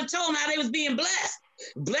 everybody went and told him how they was being blessed.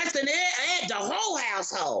 Blessing the whole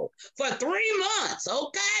household for 3 months.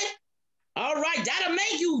 Okay. All right. That'll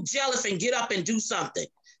make you jealous and get up and do something.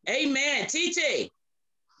 Amen. TT.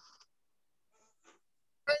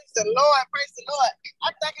 Praise the Lord. Praise the Lord.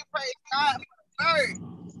 I thank and praise God for the word.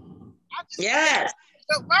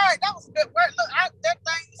 The word, that was a good word. Look, that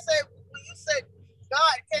thing you said, when you said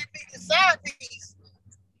God can't be the side piece.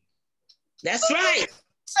 That's right. You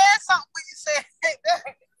said something when you said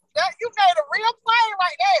that you made a real play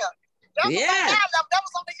right there. That was on our level. That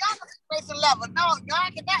was on the younger person level. No,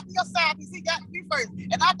 God cannot be your side piece. He got to be first.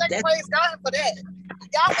 And I thank and praise God for that.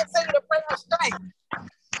 Y'all continue to pray on strength.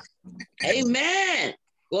 Amen.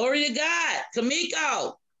 Glory to God.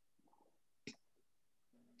 Kamiko.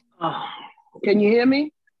 Can you hear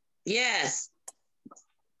me? Yes.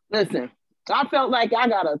 Listen, I felt like I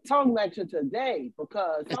got a tongue lecture today,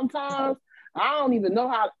 because sometimes I don't even know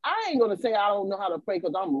how. I ain't going to say I don't know how to pray,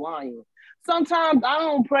 because I'm lying. Sometimes I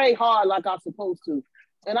don't pray hard like I'm supposed to.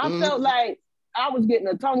 And I felt like I was getting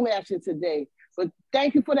a tongue lasher today. But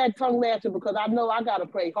thank you for that tongue lasher, because I know I got to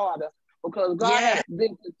pray harder, because God has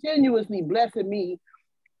been continuously blessing me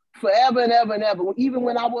forever and ever and ever. Even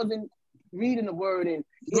when I wasn't reading the word and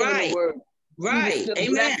hearing the word, he was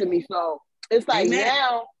still blessing me. So it's like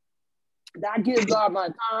now that I give God my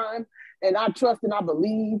time and I trust and I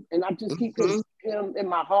believe and I just keep him in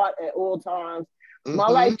my heart at all times. My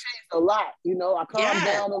life changed a lot. You know, I calmed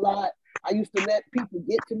down a lot. I used to let people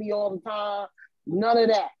get to me all the time. None of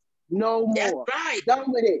that. No more. That's right.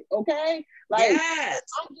 Done with it. Okay? Like,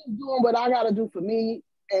 I'm just doing what I got to do for me.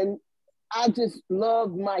 And I just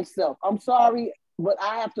love myself. I'm sorry, but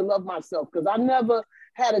I have to love myself because I never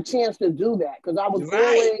had a chance to do that because I was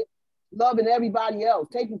always loving everybody else,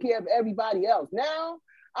 taking care of everybody else. Now,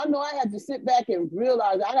 I know I had to sit back and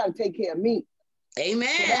realize I got to take care of me.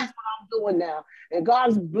 Amen. So that's what I'm doing now. And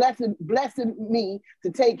God's blessing me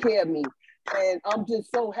to take care of me. And I'm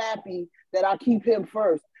just so happy that I keep him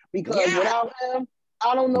first because without him,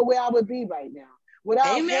 I don't know where I would be right now.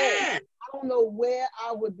 Without him, I don't know where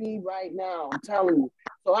I would be right now. I'm telling you.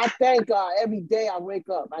 So I thank God every day I wake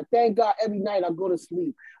up. I thank God every night I go to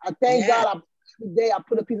sleep. I thank God every day I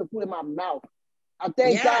put a piece of food in my mouth. I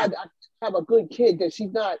thank God I have a good kid that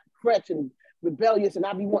she's not fresh and rebellious and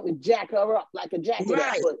I be wanting to jack her up like a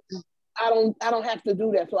jackass, but I don't have to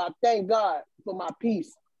do that. So I thank God for my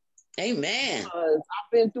peace. Amen. Because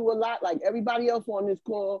I've been through a lot like everybody else on this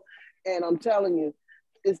call, and I'm telling you,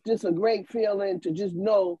 it's just a great feeling to just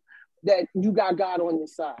know that you got God on your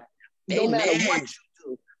side. No matter what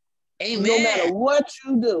you do. No matter what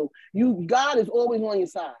you do, God is always on your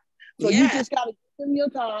side. So you just gotta give him your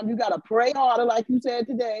time. You gotta pray harder, like you said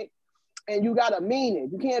today. And you gotta mean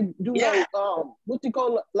it. You can't do no what you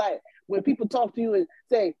call like when people talk to you and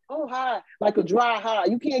say, "Oh, hi," like a dry high.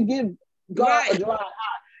 You can't give God a dry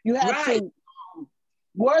high. You have to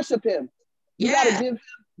worship him. You gotta give him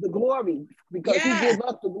the glory because he gives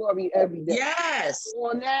us the glory every day. So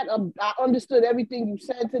on that, I understood everything you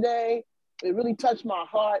said today. It really touched my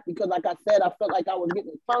heart because, like I said, I felt like I was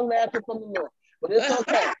getting a tongue lashing from the Lord. But it's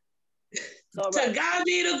okay. It's all right. To God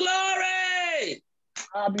be the glory.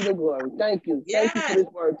 God be the glory. Thank you. Thank you for this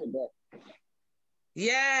word today.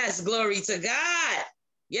 Yes, glory to God.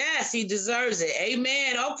 Yes, he deserves it.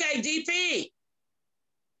 Amen. Okay, DP.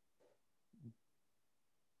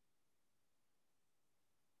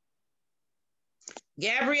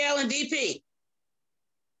 Gabrielle and DP.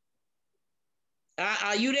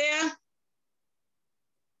 Are you there?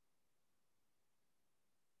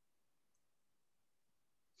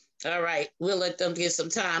 All right, we'll let them get some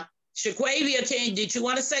time. Shaquavia, did you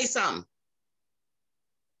want to say something?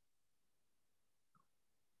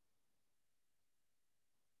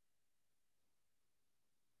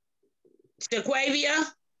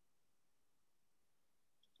 Shaquavia?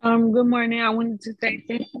 Good morning. I wanted to say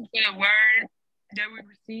thank you for the word that we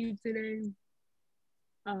received today.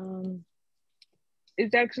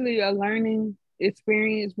 It's actually a learning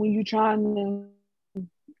experience when you're trying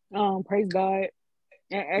to praise God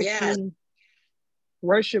and actually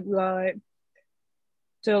worship God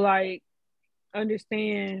to like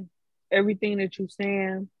understand everything that you're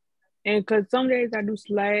saying. And because some days I do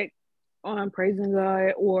slack on praising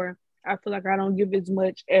God, or I feel like I don't give as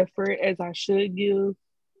much effort as I should give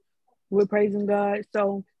with praising God.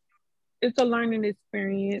 So it's a learning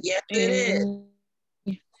experience. Yes, it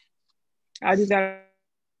is. I just got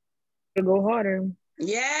to go harder.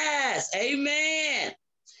 Yes, amen.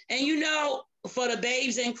 And you know, for the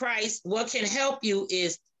babes in Christ, what can help you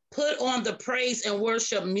is put on the praise and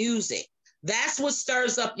worship music. That's what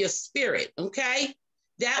stirs up your spirit, okay?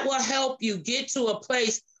 That will help you get to a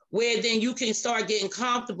place where then you can start getting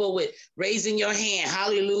comfortable with raising your hand.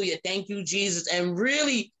 Hallelujah. Thank you, Jesus. And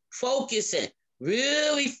really focusing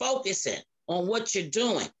on what you're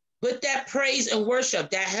doing. Put that praise and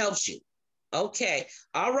worship, that helps you. Okay.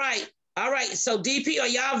 All right. So DP, are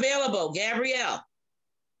y'all available? Gabrielle.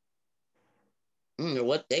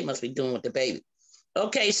 What they must be doing with the baby.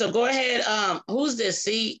 Okay, so go ahead. Who's this?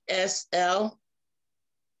 CSL?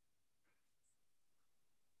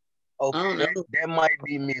 Okay, that might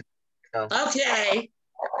be me. Okay.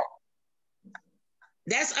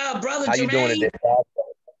 That's Brother How Jermaine. You doing today?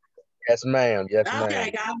 Yes, ma'am. Yes, ma'am.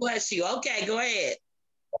 Okay, God bless you. Okay, go ahead.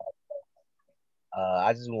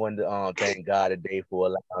 I just wanted to thank God today for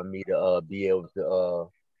allowing me to be able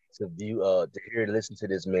to view to hear and listen to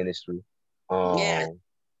this ministry. I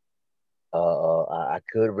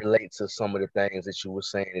could relate to some of the things that you were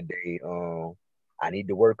saying today. I need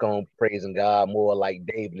to work on praising God more like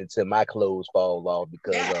David until my clothes fall off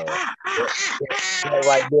because that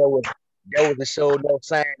right there was a show no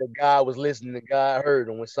sign that God was listening and God heard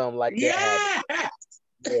him when something like that happened.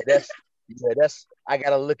 That's I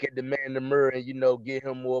gotta look at the man in the mirror and give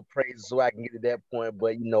him more praise so I can get to that point.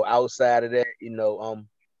 But outside of that,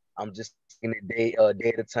 I'm just in the day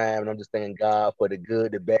at a time, and I'm just thanking God for the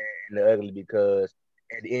good, the bad, and the ugly, because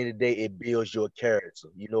at the end of the day, it builds your character.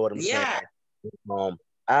 You know what I'm saying? Yeah.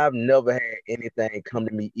 I've never had anything come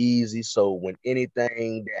to me easy. So when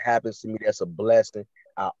anything that happens to me that's a blessing,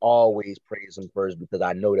 I always praise him first, because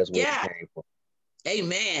I know that's where it came from.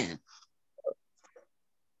 Amen.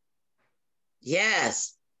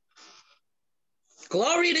 Yes.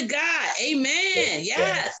 Glory to God. Amen.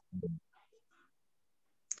 Yes.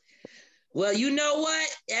 Well, you know what?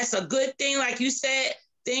 That's a good thing. Like you said,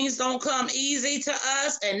 things don't come easy to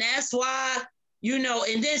us. And that's why, you know,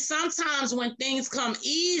 and then sometimes when things come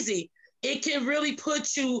easy, it can really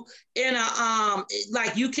put you in a,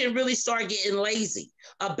 like you can really start getting lazy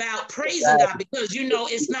about praising God, because, you know,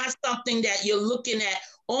 it's not something that you're looking at.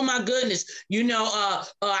 Oh my goodness, you know,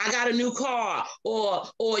 I got a new car, or,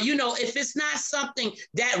 you know, if it's not something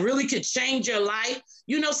that really could change your life,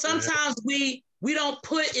 you know, sometimes we don't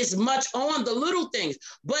put as much on the little things,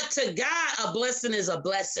 but to God, a blessing is a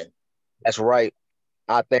blessing. That's right.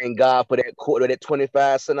 I thank God for that quarter, that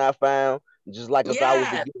 25 cents I found. Just like if I was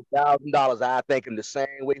to get $1,000, I thank him the same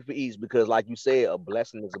way for each, because like you said, a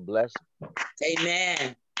blessing is a blessing.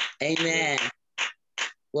 Amen. Amen. Yeah.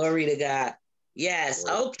 Glory to God. Yes.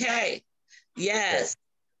 Okay. Yes.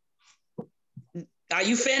 Are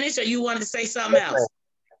you finished, or you wanted to say something else?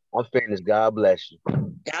 I'm finished. God bless you.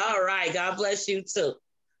 All right. God bless you too.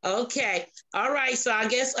 Okay. All right. So I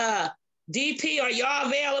guess DP, are y'all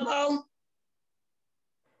available?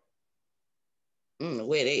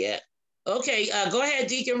 Where they at? Okay. Go ahead,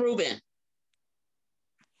 Deacon Reuben.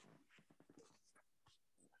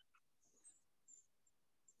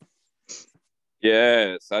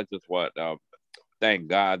 Yes, I just want thank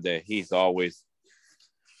God that he's always,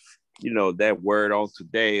 you know, that word on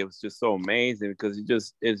today. It was just so amazing, because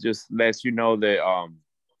it just lets you know that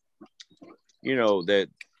you know, that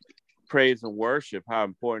praise and worship, how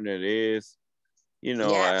important it is, you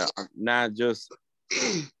know, not just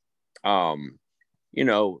you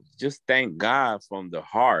know, just thank God from the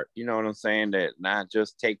heart. You know what I'm saying? That not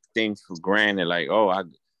just take things for granted, like, oh,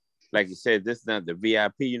 like you said, this is not the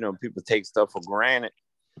VIP. You know, people take stuff for granted.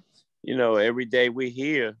 You know, every day we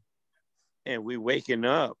here and we waking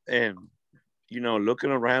up and, you know, looking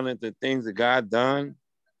around at the things that God done,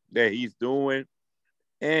 that he's doing,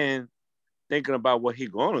 and thinking about what he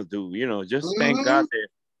gonna do. You know, just thank God that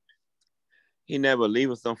he never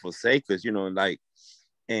leave us and forsake us, you know, like.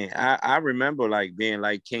 And I remember like being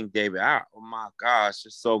like King David. Oh my gosh,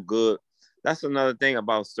 it's so good. That's another thing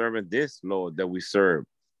about serving this Lord that we serve,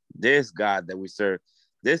 this God that we serve.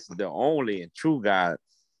 This is the only and true God.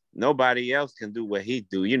 Nobody else can do what he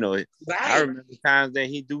do. You know, I remember times that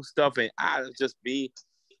he do stuff and I'd just be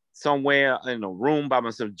somewhere in a room by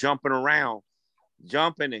myself, jumping around,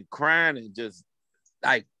 jumping and crying and just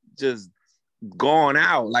going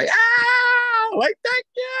out like, like thank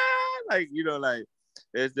you. Like, you know, like,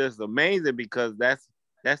 it's just amazing, because that's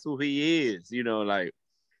who he is, you know, like,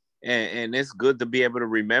 and it's good to be able to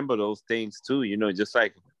remember those things too, you know, just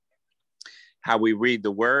like how we read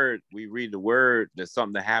the word there's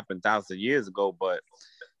something that happened thousands of years ago, but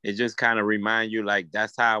it just kind of reminds you, like,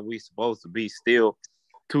 that's how we supposed to be still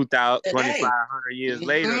 2,500 years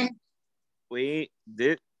later.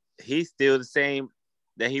 He's still the same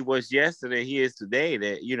that he was yesterday, he is today,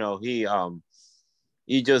 that, you know, he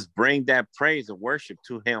just bring that praise and worship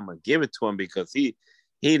to him and give it to him, because he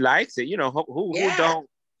likes it. You know,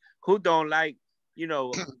 who don't like, you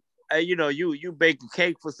know, you know, you bake a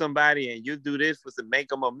cake for somebody and you do this make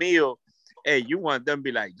them a meal, and you want them to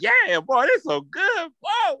be like, yeah, boy, this so good.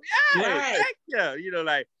 Whoa, yeah, thank you. You know,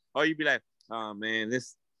 like, or you be like, oh man,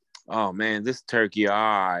 this turkey, all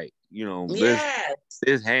right. You know,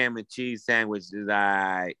 this ham and cheese sandwich is all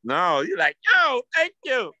right. No, you're like, yo, thank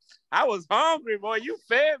you. I was hungry, boy. You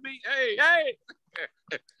fed me. Hey.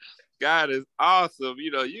 God is awesome.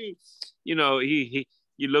 You know, you know, you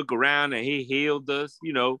look around and he healed us.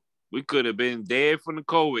 You know, we could have been dead from the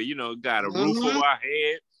COVID. You know, got a roof over our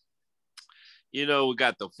head. You know, we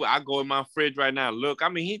got I go in my fridge right now. Look, I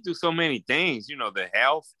mean, he do so many things. You know, the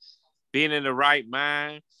health, being in the right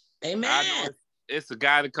mind. Amen. I know it's a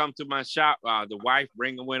guy to come to my shop. The wife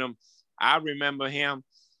bringing with him. I remember him.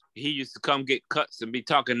 He used to come get cuts and be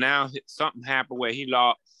talking. Now something happened where he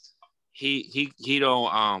lost. He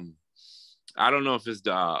don't I don't know if it's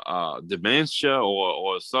the dementia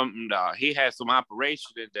or something. He had some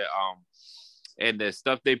operation and the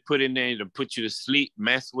stuff they put in there to put you to sleep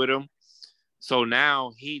mess with him. So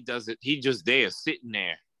now he doesn't. He just there sitting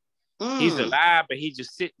there. He's alive, but he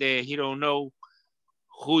just sit there. He don't know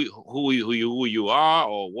who you are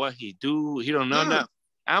or what he do. He don't know nothing.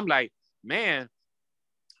 I'm like, man,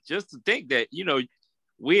 just to think that, you know,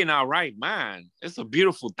 we're in our right mind. It's a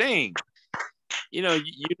beautiful thing. You know,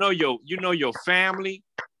 you know your family.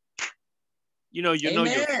 You know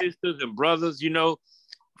your sisters and brothers. You know,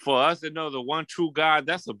 for us to know the one true God,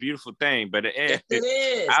 that's a beautiful thing. But Yes, it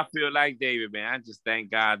is. I feel like David, man. I just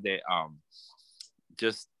thank God that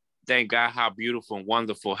just thank God how beautiful and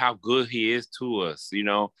wonderful, how good He is to us. You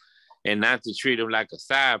know, and not to treat Him like a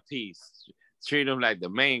side piece. Treat Him like the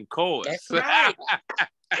main course. That's right.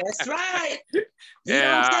 That's right.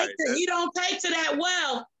 He don't take to that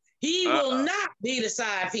well. He will not be the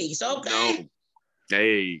side piece. Okay. No.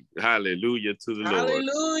 Hey, hallelujah to the Lord.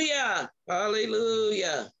 Hallelujah.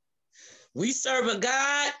 Hallelujah. We serve a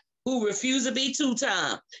God who refuses to be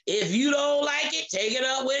two-time. If you don't like it, take it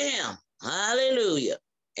up with Him. Hallelujah.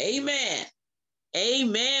 Amen.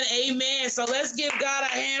 Amen. Amen. So let's give God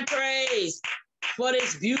a hand praise for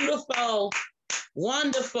this beautiful,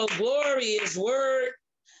 wonderful, glorious word.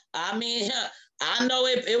 I mean, I know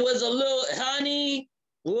it was a little honey.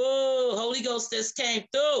 Whoa, Holy Ghost just came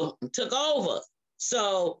through and took over.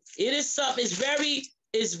 So it is something,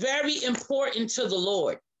 it's very important to the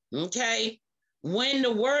Lord. Okay. When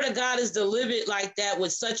the word of God is delivered like that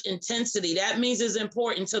with such intensity, that means it's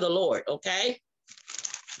important to the Lord. Okay.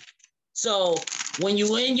 So when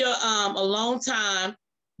you in your alone time,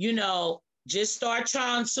 you know, just start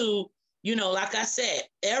trying to, you know, like I said,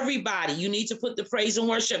 everybody, you need to put the praise and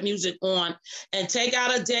worship music on and take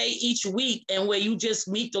out a day each week and where you just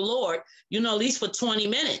meet the Lord, you know, at least for 20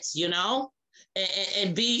 minutes, you know,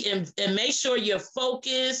 and make sure you're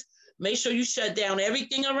focused, make sure you shut down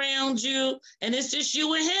everything around you. And it's just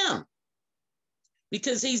you and Him,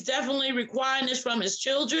 because He's definitely requiring this from His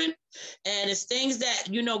children. And it's things that,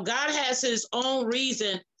 you know, God has His own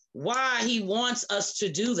reason why He wants us to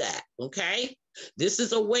do that. Okay. This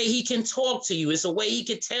is a way He can talk to you. It's a way He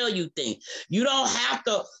can tell you things. You don't have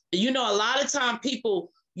to, you know, a lot of time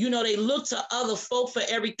people, you know, they look to other folk for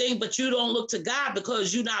everything, but you don't look to God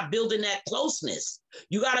because you're not building that closeness.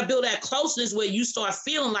 You got to build that closeness where you start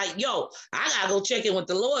feeling like, yo, I got to go check in with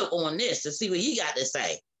the Lord on this to see what He got to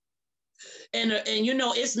say. And you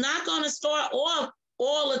know, it's not going to start off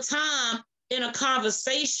all the time in a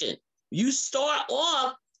conversation. You start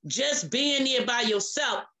off just being there by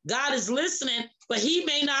yourself. God is listening, but He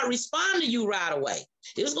may not respond to you right away.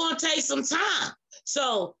 It's going to take some time.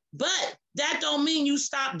 So, but that don't mean you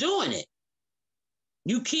stop doing it.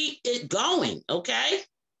 You keep it going, okay?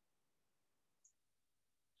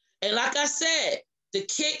 And like I said, the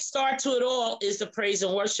kickstart to it all is the praise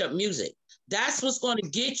and worship music. That's what's going to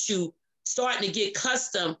get you starting to get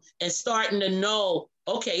custom and starting to know,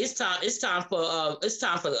 okay, it's God's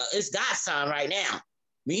time right now.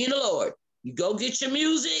 Me and the Lord. You go get your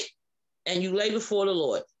music and you lay before the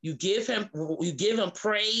Lord. You give him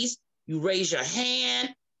praise. You raise your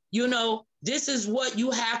hand. You know, this is what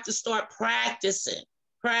you have to start practicing,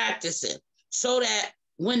 so that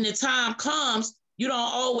when the time comes, you don't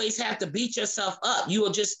always have to beat yourself up. You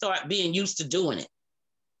will just start being used to doing it.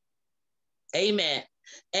 Amen.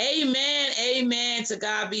 Amen. Amen. To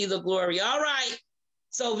God be the glory. All right.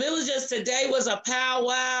 So villagers, today was a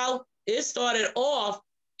powwow. It started off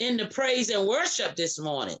in the praise and worship this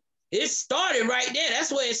morning. It started right there.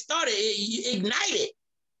 That's where it started. It ignited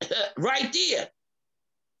right there.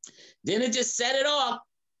 Then it just set it off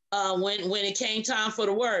when it came time for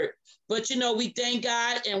the word. But, you know, we thank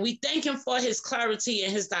God and we thank Him for His clarity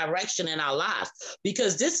and His direction in our lives,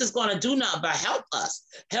 because this is going to do nothing but help us,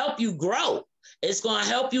 help you grow. It's going to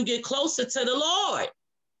help you get closer to the Lord.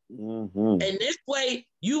 Mm-hmm. And this way,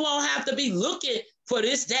 you won't have to be looking for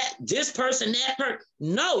this person, that person.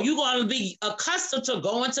 No, you're going to be accustomed to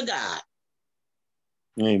going to God.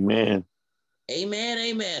 Amen. Amen.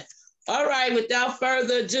 Amen. All right. Without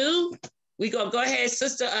further ado, we're going to go ahead,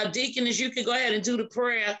 Sister Deaconess, you can go ahead and do the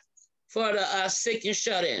prayer for the sick and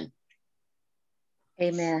shut in.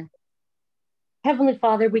 Amen. Heavenly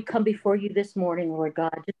Father, we come before you this morning, Lord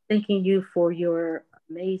God, just thanking you for your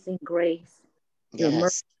amazing grace, your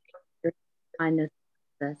mercy, your kindness.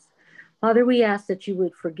 Father, we ask that you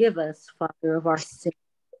would forgive us, Father, of our sins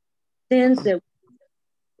that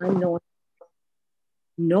we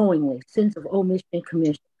knowingly, sins of omission and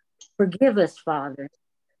commission. Forgive us, Father.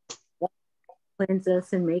 Cleanse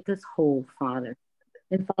us and make us whole, Father.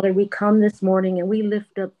 And Father, we come this morning and we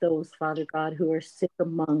lift up those, Father God, who are sick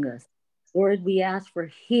among us. Lord, we ask for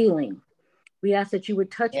healing. We ask that you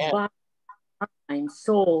would touch body, mind,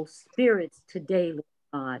 soul, spirits today, Lord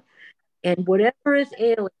God. And whatever is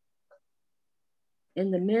ailing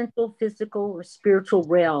in the mental, physical, or spiritual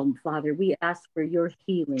realm, Father, we ask for your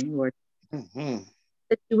healing, Lord. Mm-hmm.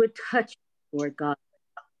 That you would touch, Lord God.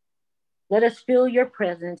 Let us feel your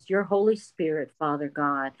presence, your Holy Spirit, Father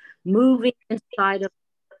God, moving inside of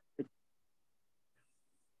us.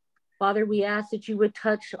 Father, we ask that you would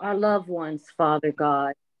touch our loved ones, Father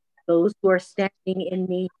God, those who are standing in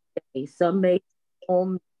need today. Some may be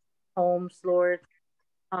homes, Lord,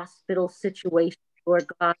 hospital situations, Lord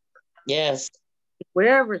God. Yes.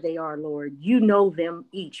 Wherever they are, Lord, you know them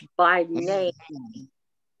each by name.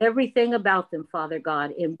 Everything about them, Father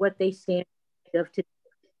God, and what they stand of today.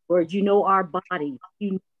 Lord, you know our bodies.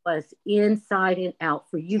 You know us inside and out.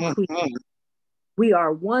 For you, we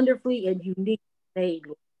are wonderfully and uniquely made,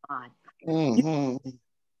 Lord God. And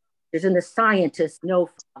the scientists know,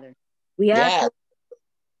 Father. We ask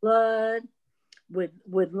blood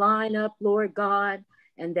would line up, Lord God,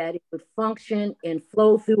 and that it would function and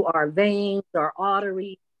flow through our veins, our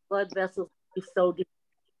arteries, blood vessels. So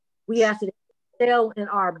we ask that it cell in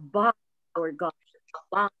our body, Lord God,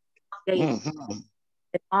 and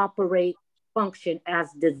operate, function as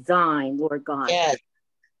designed, Lord God. Yes.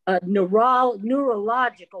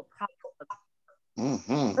 Neurological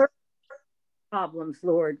problems,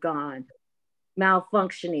 Lord God,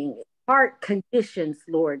 malfunctioning, heart conditions,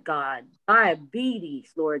 Lord God,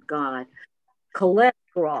 diabetes, Lord God,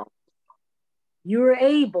 cholesterol. You're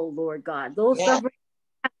able, Lord God. Those suffering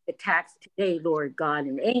attacks today, Lord God,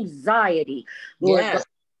 and anxiety, Lord God.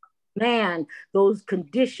 Man, those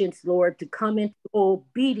conditions, Lord, to come into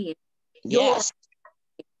obedience. Yes.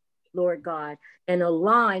 Lord God, and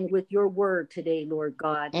align with your word today, Lord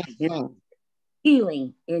God.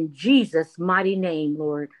 Healing in Jesus' mighty name,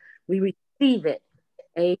 Lord. We receive it.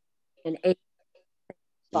 Amen.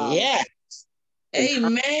 Yes.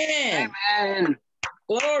 Amen. Amen.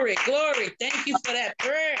 Glory, glory. Thank you for that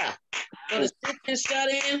prayer. For the sick and shut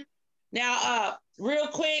in. Now, real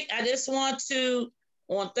quick, I just want to,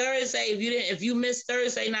 on Thursday, if you missed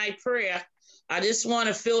Thursday night prayer, I just want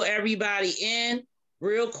to fill everybody in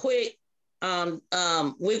real quick. We're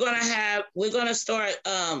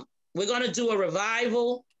gonna do a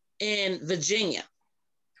revival in Virginia.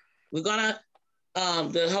 We're gonna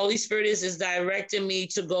the Holy Spirit is directing me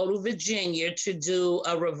to go to Virginia to do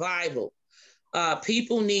a revival.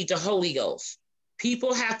 People need the Holy Ghost.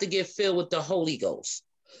 People have to get filled with the Holy Ghost.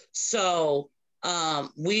 So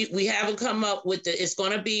we haven't come up with it's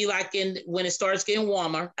going to be like when it starts getting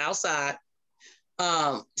warmer outside.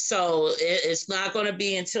 So it's not going to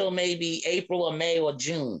be until maybe April or May or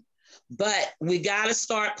June. But we got to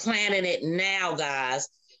start planning it now, guys.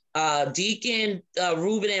 Deacon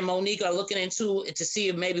Ruben and Monique are looking into it to see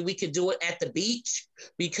if maybe we could do it at the beach,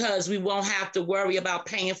 because we won't have to worry about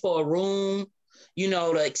paying for a room,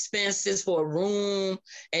 the expenses for a room.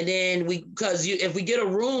 And then if we get a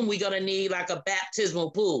room, we're going to need like a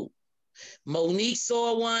baptismal pool. Monique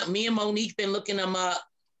saw one. Me and Monique been looking them up.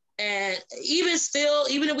 And even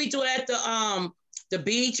if we do it at the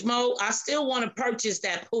beach, Mo, I still want to purchase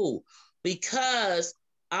that pool, because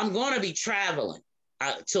I'm going to be traveling.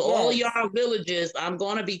 To all of y'all villages, I'm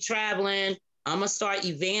going to be traveling. I'm going to start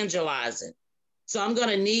evangelizing. So I'm going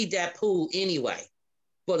to need that pool anyway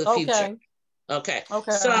for the future. Okay.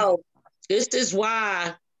 So this is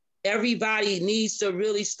why everybody needs to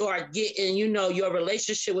really start getting, your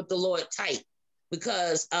relationship with the Lord tight,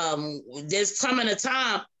 because there's coming a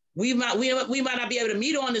time we might not be able to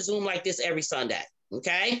meet on the Zoom like this every Sunday.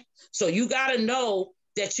 Okay. So you got to know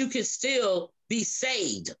that you can still be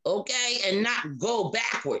saved, okay, and not go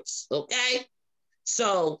backwards, okay?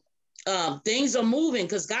 So things are moving,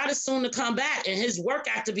 because God is soon to come back and his work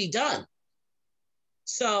got to be done.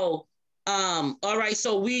 So, all right,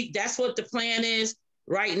 so that's what the plan is.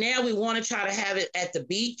 Right now, we want to try to have it at the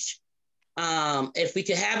beach. If we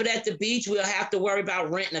can have it at the beach, we'll have to worry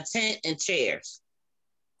about renting a tent and chairs.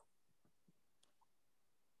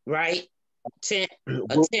 Right? A tent.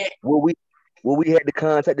 Will we have to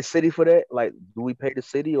contact the city for that? Like, do we pay the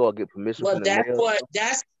city or get permission from the mayor?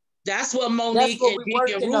 That's what Monique and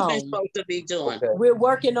Deacon Ruben's supposed to be doing. Okay. We're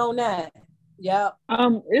working on that. Yeah.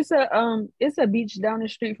 It's a beach down the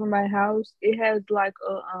street from my house. It has like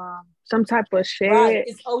a some type of shed. Right.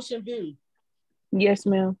 It's Ocean View. Yes,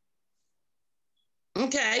 ma'am.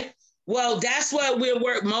 Okay. Well, that's what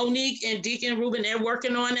Monique and Deacon Ruben, they're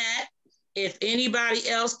working on that. If anybody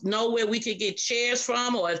else know where we could get chairs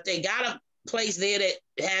from, or if they got a place there that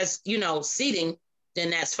has, seating, then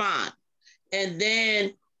that's fine. And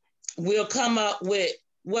then we'll come up with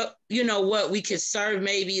what we could serve,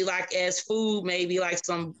 maybe like as food, maybe like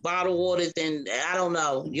some bottled waters. And I don't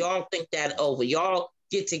know, y'all think that over. Y'all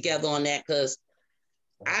get together on that, because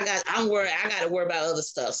I got to worry about other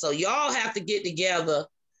stuff. So y'all have to get together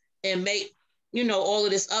and make, all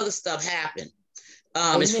of this other stuff happen.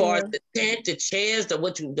 as far as the tent, the chairs,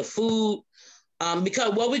 the food.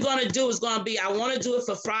 Because what we're going to do is going to be, I want to do it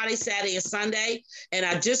for Friday, Saturday, and Sunday. And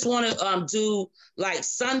I just want to do, like,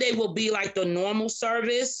 Sunday will be like the normal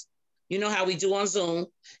service, you know how we do on Zoom.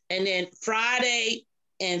 And then Friday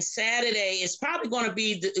and Saturday is probably going to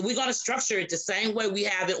be, we're going to structure it the same way we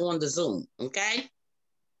have it on the Zoom, okay?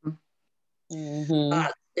 Mm-hmm.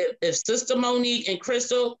 If Sister Monique and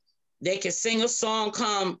Crystal, they can sing a song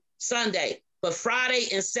come Sunday. But Friday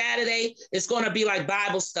and Saturday, it's going to be like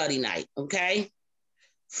Bible study night, okay?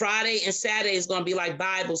 Friday and Saturday is going to be like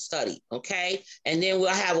Bible study, okay? And then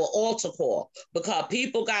we'll have an altar call because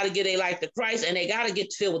people got to get their life to Christ and they got to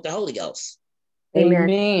get filled with the Holy Ghost.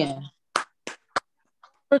 Amen.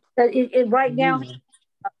 Right now,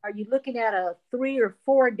 are you looking at a 3 or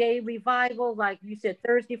 4 day revival? Like you said,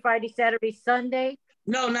 Thursday, Friday, Saturday, Sunday?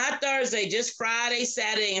 No, not Thursday, just Friday,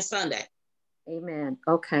 Saturday, and Sunday. Amen.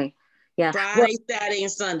 Okay. Yeah. Friday, Saturday,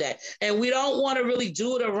 and Sunday. And we don't want to really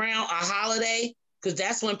do it around a holiday because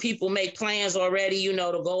that's when people make plans already, you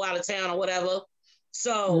know, to go out of town or whatever.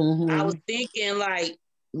 So I was thinking like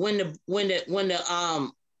when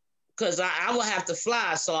the because I will have to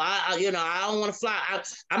fly. So I don't want to fly.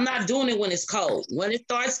 I'm not doing it when it's cold. When it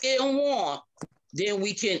starts getting warm, then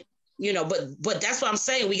we can, you know, but that's what I'm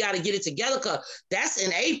saying. We got to get it together because that's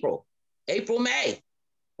in April, May.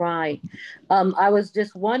 Right. I was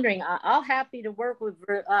just wondering, I'll happy to work with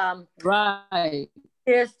right.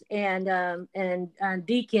 Chris and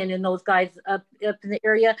Deacon and those guys up in the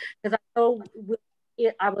area, because I know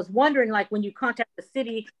I was wondering, like, when you contact the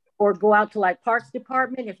city or go out to like Parks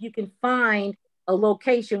Department, if you can find a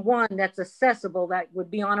location, one that's accessible, that would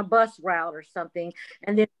be on a bus route or something,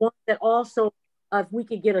 and then one that also, if we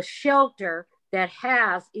could get a shelter that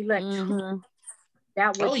has electricity,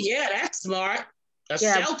 that would. Oh yeah, that's smart. A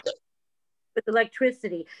shelter with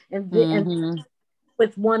electricity, and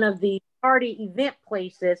with one of the party event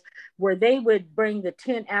places where they would bring the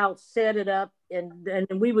tent out, set it up, and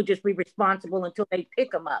we would just be responsible until they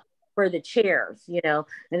pick them up for the chairs, you know,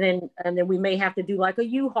 and then we may have to do like a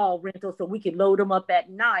U-Haul rental so we could load them up at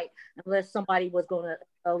night unless somebody was going to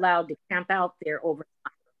allow to camp out there overnight,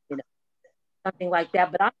 you know, something like that.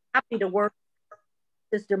 But I'm happy to work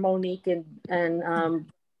with Sister Monique and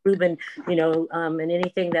Ruben, you know, and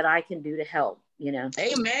anything that I can do to help, you know.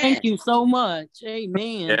 Amen. Thank you so much.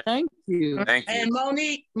 Amen. Yeah. Thank you. And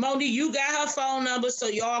Monique, you got her phone number so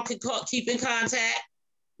y'all can keep in contact.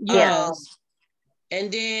 Yes. And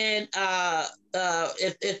then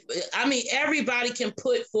if I mean, everybody can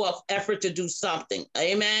put forth effort to do something.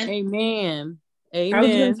 Amen. Amen. I was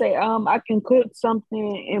gonna say, I can cook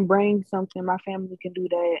something and bring something. My family can do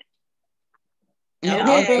that. And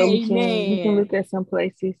also we can look at some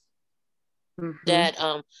places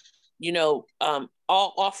that you know,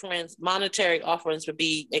 all offerings, monetary offerings would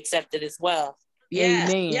be accepted as well. Yeah,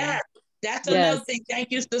 yeah. That's another thing.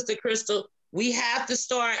 Thank you, Sister Crystal. We have to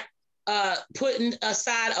start putting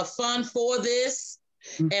aside a fund for this,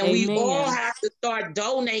 and we all have to start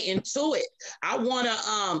donating to it. I want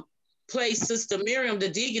to place Sister Miriam, the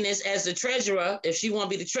deaconess, as the treasurer, if she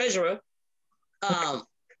want to be the treasurer.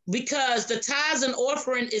 Because the tithes and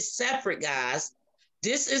offering is separate, guys.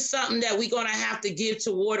 This is something that we're going to have to give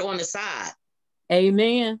toward on the side.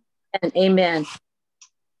 Amen. And amen.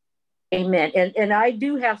 Amen. And I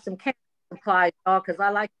do have some camp supplies, because I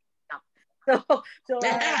like camp. So I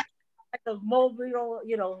have like a mobile,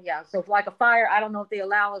 you know, so like a fire, I don't know if they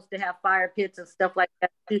allow us to have fire pits and stuff like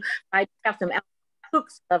that too. I have some cook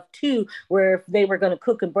stuff too, where if they were going to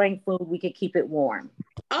cook and bring food, we could keep it warm.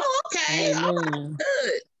 Oh, okay. All right.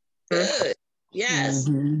 Good. Yes.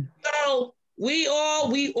 So we all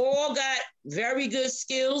got very good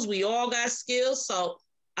skills. We all got skills. So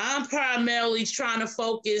I'm primarily trying to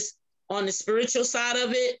focus on the spiritual side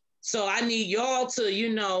of it. So I need y'all to,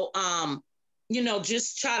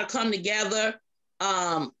 just try to come together.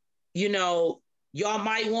 Y'all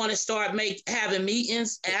might want to start having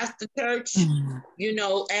meetings after church,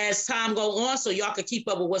 as time go on, so y'all can keep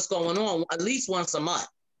up with what's going on at least once a month.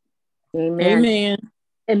 Amen.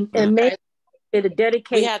 And make it a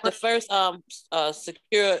dedicated. We have to first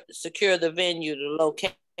secure the venue, the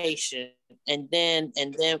location, and then.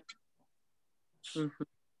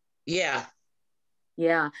 Yeah.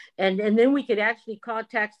 Yeah, and then we could actually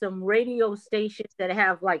contact some radio stations that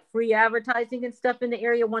have like free advertising and stuff in the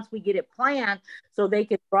area once we get it planned, so they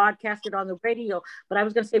could broadcast it on the radio. But I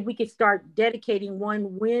was going to say we could start dedicating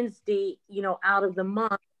one Wednesday, out of the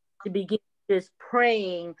month to begin just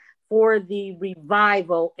praying for the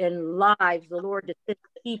revival and lives, the Lord to send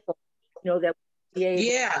people, that we be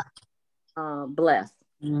able to bless.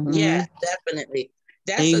 Yeah, definitely.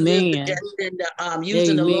 That's a good suggestion.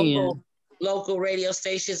 Using the local radio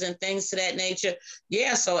stations and things to that nature.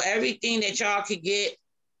 Yeah, so everything that y'all could get,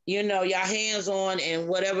 you know, your hands on and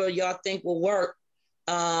whatever y'all think will work.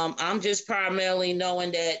 I'm just primarily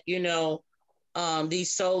knowing that, you know,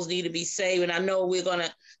 these souls need to be saved. And I know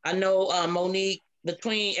Monique,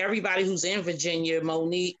 between everybody who's in Virginia,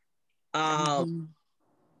 Monique, Brother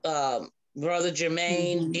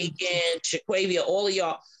Jermaine, Deacon, Shaquavia, all of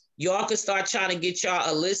y'all could start trying to get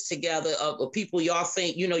y'all a list together of people y'all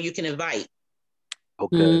think, you know, you can invite.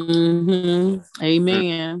 Okay.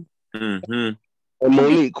 Amen. And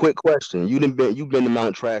Monique, quick question. You've been to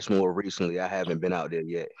Mount Trashmore recently. I haven't been out there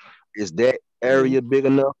yet. Is that area big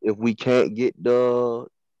enough if we can't get on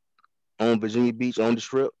Virginia Beach on the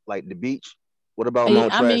strip, like the beach? What about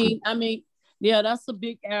Mount Trashmore? I mean, yeah, that's a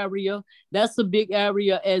big area. That's a big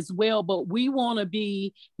area as well, but we want to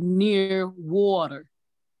be near water.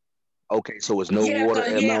 Okay, so it's no water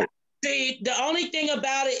at Mount. See, the only thing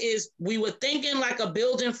about it is we were thinking like a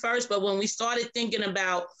building first, but when we started thinking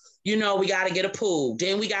about, you know, we got to get a pool,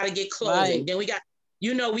 then we got to get clothing, then we got,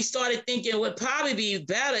 you know, we started thinking it would probably be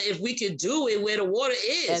better if we could do it where the water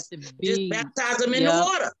is. Just baptize them in the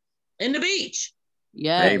water, in the beach.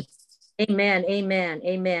 Yes. Amen.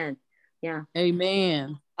 Yeah.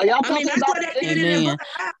 Amen. Are y'all talking that's about what they did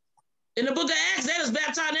in the book of Acts. They was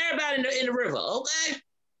baptizing everybody in the river. Okay.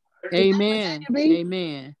 Amen.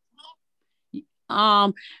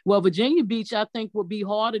 Well, Virginia Beach, I think, would be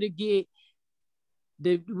harder to get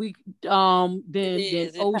than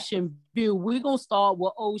Ocean View. We're gonna start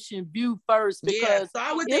with Ocean View first because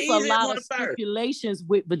there's a lot of stipulations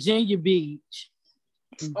with Virginia Beach.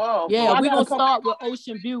 Oh, yeah, we're gonna start with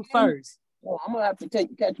Ocean View first. Well, I'm gonna have to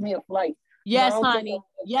catch me a flight. Yes, honey.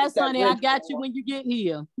 Yes, honey. I got you when you get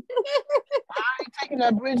here. I ain't taking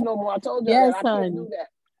that bridge no more. I told you that I can't do that.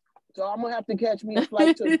 So I'm gonna have to catch me a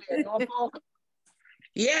flight to Norfolk.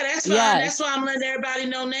 Yeah, that's fine. Yes. That's why I'm letting everybody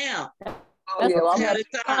know now. Oh, yeah, well,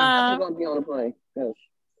 I'm gonna be on the plane. Yes.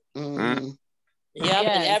 And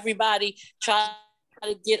everybody try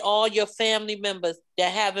to get all your family members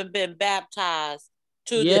that haven't been baptized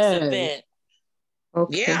to this event.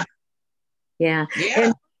 Okay. Yeah.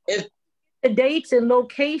 And the dates and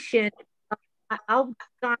location, I'll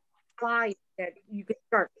fly that you can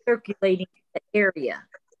start circulating the area.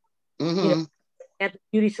 You know, at the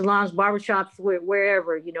beauty salons, barbershops,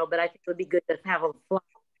 wherever, you know, but I think it would be good to have a flyer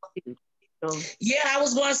too. So. Yeah, I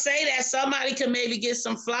was going to say that somebody could maybe get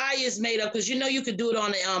some flyers made up because you know you could do it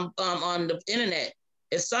on the internet.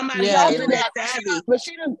 If somebody's internet savvy,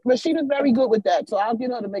 Rashida very good with that, so I'll get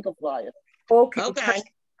her to make a flyer. Okay.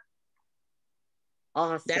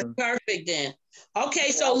 Awesome. That's perfect then. Okay,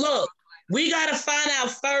 so look, we got to find out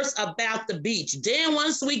first about the beach. Then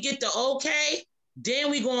once we get the okay,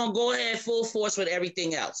 then we're going to go ahead full force with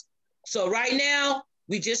everything else. So right now,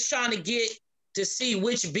 we just trying to see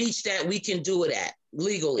which beach that we can do it at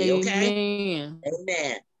legally, okay?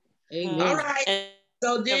 Amen. All right. And,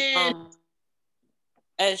 so then...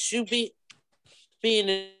 as you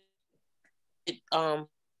being,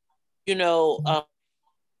 you know,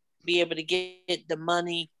 be able to get the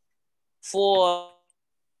money for...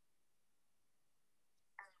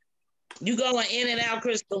 You going in and out,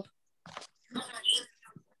 Crystal?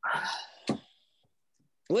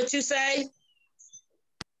 What you say?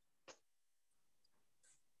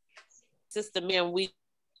 Sister Miriam, we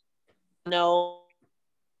know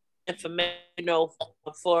information, you know,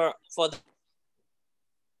 for the...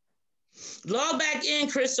 Log back in,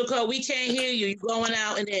 Crystal, because we can't hear you. You're going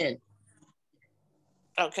out and in.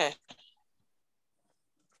 Okay.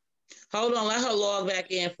 Hold on, let her log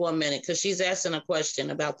back in for a minute because she's asking a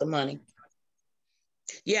question about the money.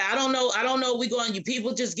 Yeah, I don't know. You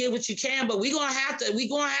people just get what you can, but we're gonna have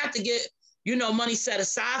to get, you know, money set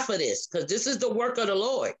aside for this because this is the work of the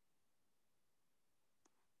Lord.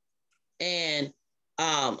 And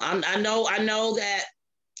I know that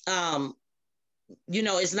you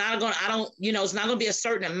know, it's not gonna be a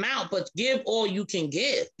certain amount, but give all you can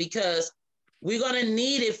give because we're gonna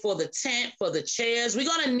need it for the tent, for the chairs. We're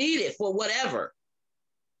gonna need it for whatever.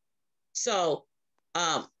 So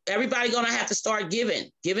everybody gonna have to start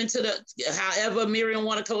giving to the, however Miriam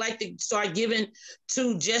want to collect it, start giving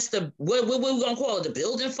to just the, what we're gonna call it, the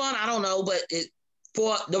building fund. I don't know, but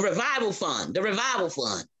for the revival fund.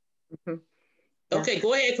 Mm-hmm. Okay,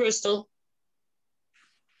 go ahead, Crystal.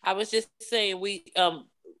 I was just saying we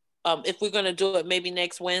if we're gonna do it, maybe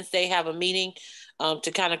next Wednesday, have a meeting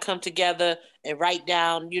to kind of come together and write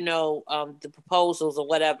down, you know, the proposals or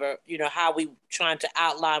whatever, you know, how we trying to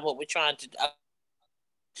outline what we're trying to.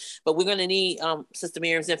 But we're gonna need Sister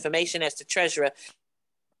Miriam's information as the treasurer.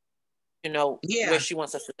 where she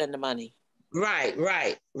wants us to spend the money. Right.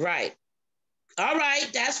 All right,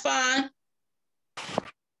 that's fine.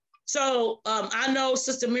 So I know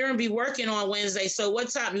Sister Miriam be working on Wednesday. So what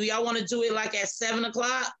time? Do y'all want to do it like at 7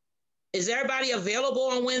 o'clock? Is everybody available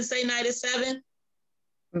on Wednesday night at 7?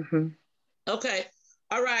 Mm-hmm. Okay.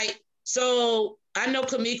 All right. So I know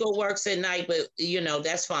Kamiko works at night, but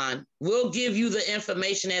that's fine. We'll give you the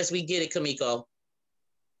information as we get it, Kamiko.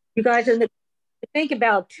 You guys, and the think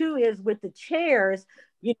about too is with the chairs,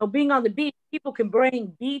 being on the beach, people can bring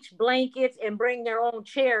beach blankets and bring their own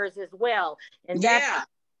chairs as well. And that's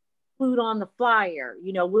include on the flyer.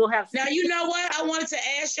 We'll have. Now, you know what? I wanted to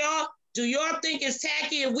ask y'all, do y'all think it's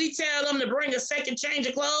tacky if we tell them to bring a second change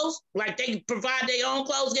of clothes? Like they provide their own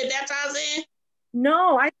clothes, get baptized in?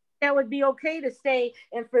 No, I think that would be okay to say.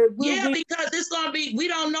 And because it's going to be, we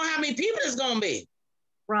don't know how many people it's going to be.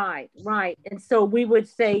 Right. And so we would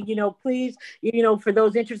say, please, for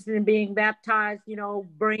those interested in being baptized,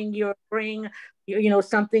 bring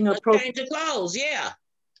something appropriate. Change of clothes,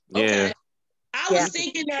 Okay. I was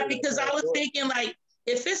thinking that because I was thinking like,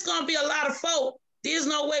 if it's going to be a lot of folk, there's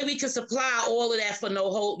no way we can supply all of that for a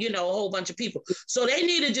whole bunch of people. So they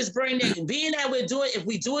need to just bring their, being that we're doing, if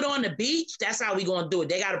we do it on the beach, that's how we're going to do it.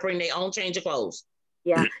 They got to bring their own change of clothes.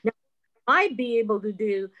 Yeah. Now, what I might be able to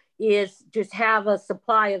do is just have a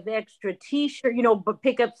supply of extra t-shirt, but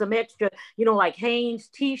pick up some extra, like Hanes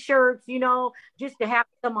t-shirts, just to have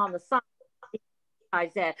them on the side.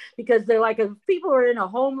 That because they're like, if people are in a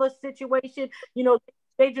homeless situation,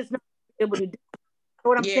 they just not able to do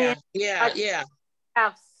what I'm saying. Yeah.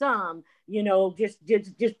 Have some,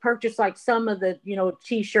 just purchase like some of the,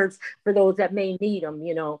 t-shirts for those that may need them,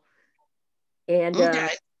 and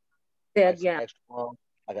like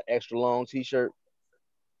an extra long t-shirt.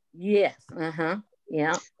 Yes.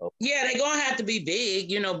 Yeah. Yeah, they're gonna have to be big,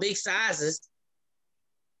 big sizes.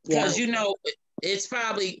 Because it's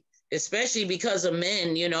probably, especially because of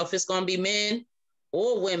men, if it's gonna be men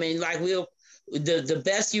or women, like the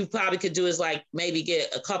best you probably could do is like maybe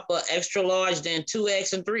get a couple of extra large, then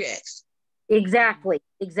 2X and 3X. Exactly.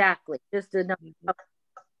 Just enough.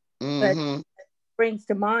 But brings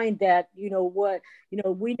to mind that we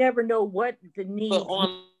never know what the needs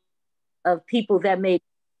of people that may be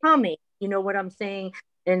coming. You know what I'm saying?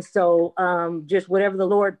 And so just whatever the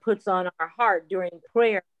Lord puts on our heart during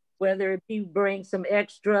prayer, whether it be bring some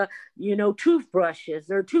extra, toothbrushes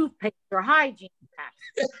or toothpaste or hygiene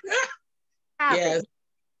packs. Yes.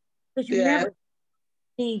 Because you never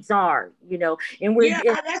needs are, and we're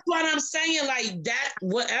that's what I'm saying. Like that,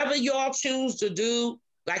 whatever y'all choose to do,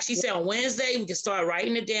 like she said on Wednesday, we can start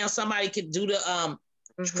writing it down. Somebody could do the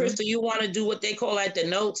Crystal, you want to do what they call like the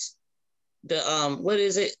notes, the what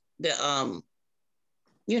is it? The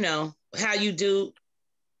how you do,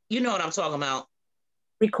 what I'm talking about.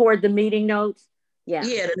 Record the meeting notes. Yeah.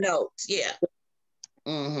 Yeah, the notes. Yeah.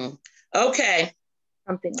 Okay.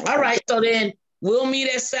 Something like all that. right. So then we'll meet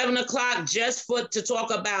at 7 o'clock just to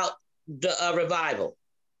talk about the revival.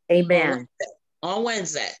 Amen. On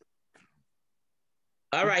Wednesday.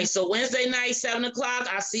 All right. So Wednesday night, 7 o'clock.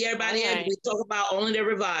 I see everybody here. We talk about only the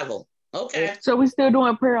revival. Okay. So we still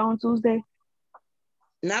doing prayer on Tuesday?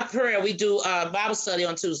 Not prayer. We do Bible study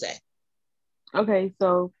on Tuesday. Okay.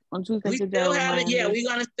 So on Tuesday, we still have it. Yeah, we're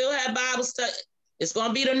gonna still have Bible study. It's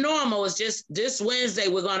gonna be the normal. It's just this Wednesday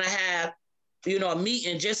we're gonna have, a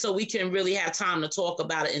meeting just so we can really have time to talk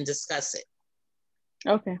about it and discuss it.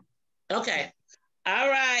 Okay. All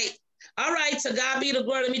right. To God be the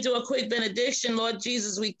glory. Let me do a quick benediction. Lord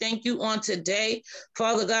Jesus, we thank you on today.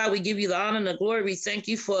 Father God, we give you the honor and the glory. We thank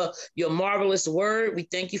you for your marvelous word. We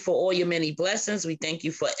thank you for all your many blessings. We thank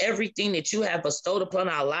you for everything that you have bestowed upon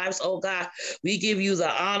our lives, oh God. We give you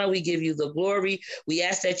the honor. We give you the glory. We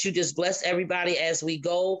ask that you just bless everybody as we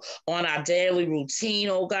go on our daily routine,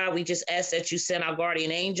 oh God. We just ask that you send our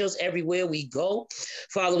guardian angels everywhere we go.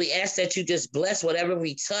 Father, we ask that you just bless whatever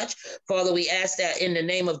we touch. Father, we ask that in the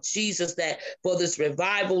name of Jesus, that for this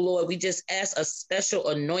revival, Lord, we just ask a special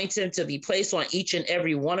anointing to be placed on each and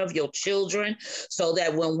every one of your children so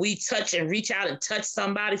that when we touch and reach out and touch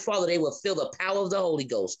somebody, Father, they will feel the power of the Holy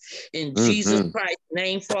Ghost. In Jesus Christ's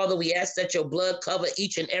name, Father, we ask that your blood cover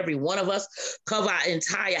each and every one of us, cover our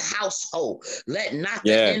entire household. Let not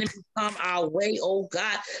the enemy come our way, oh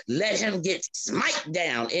God. Let him get smite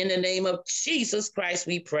down. In the name of Jesus Christ,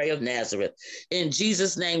 we pray of Nazareth. In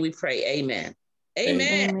Jesus' name we pray, amen.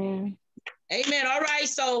 Amen. All right.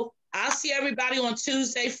 So I'll see everybody on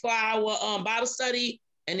Tuesday for our Bible study,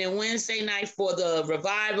 and then Wednesday night for the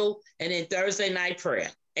revival, and then Thursday night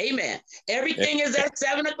prayer. Amen. Everything is at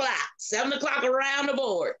 7 o'clock. 7 o'clock around the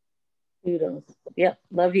board. Yep.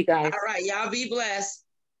 Love you guys. All right. Y'all be blessed.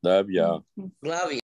 Love y'all. Love you.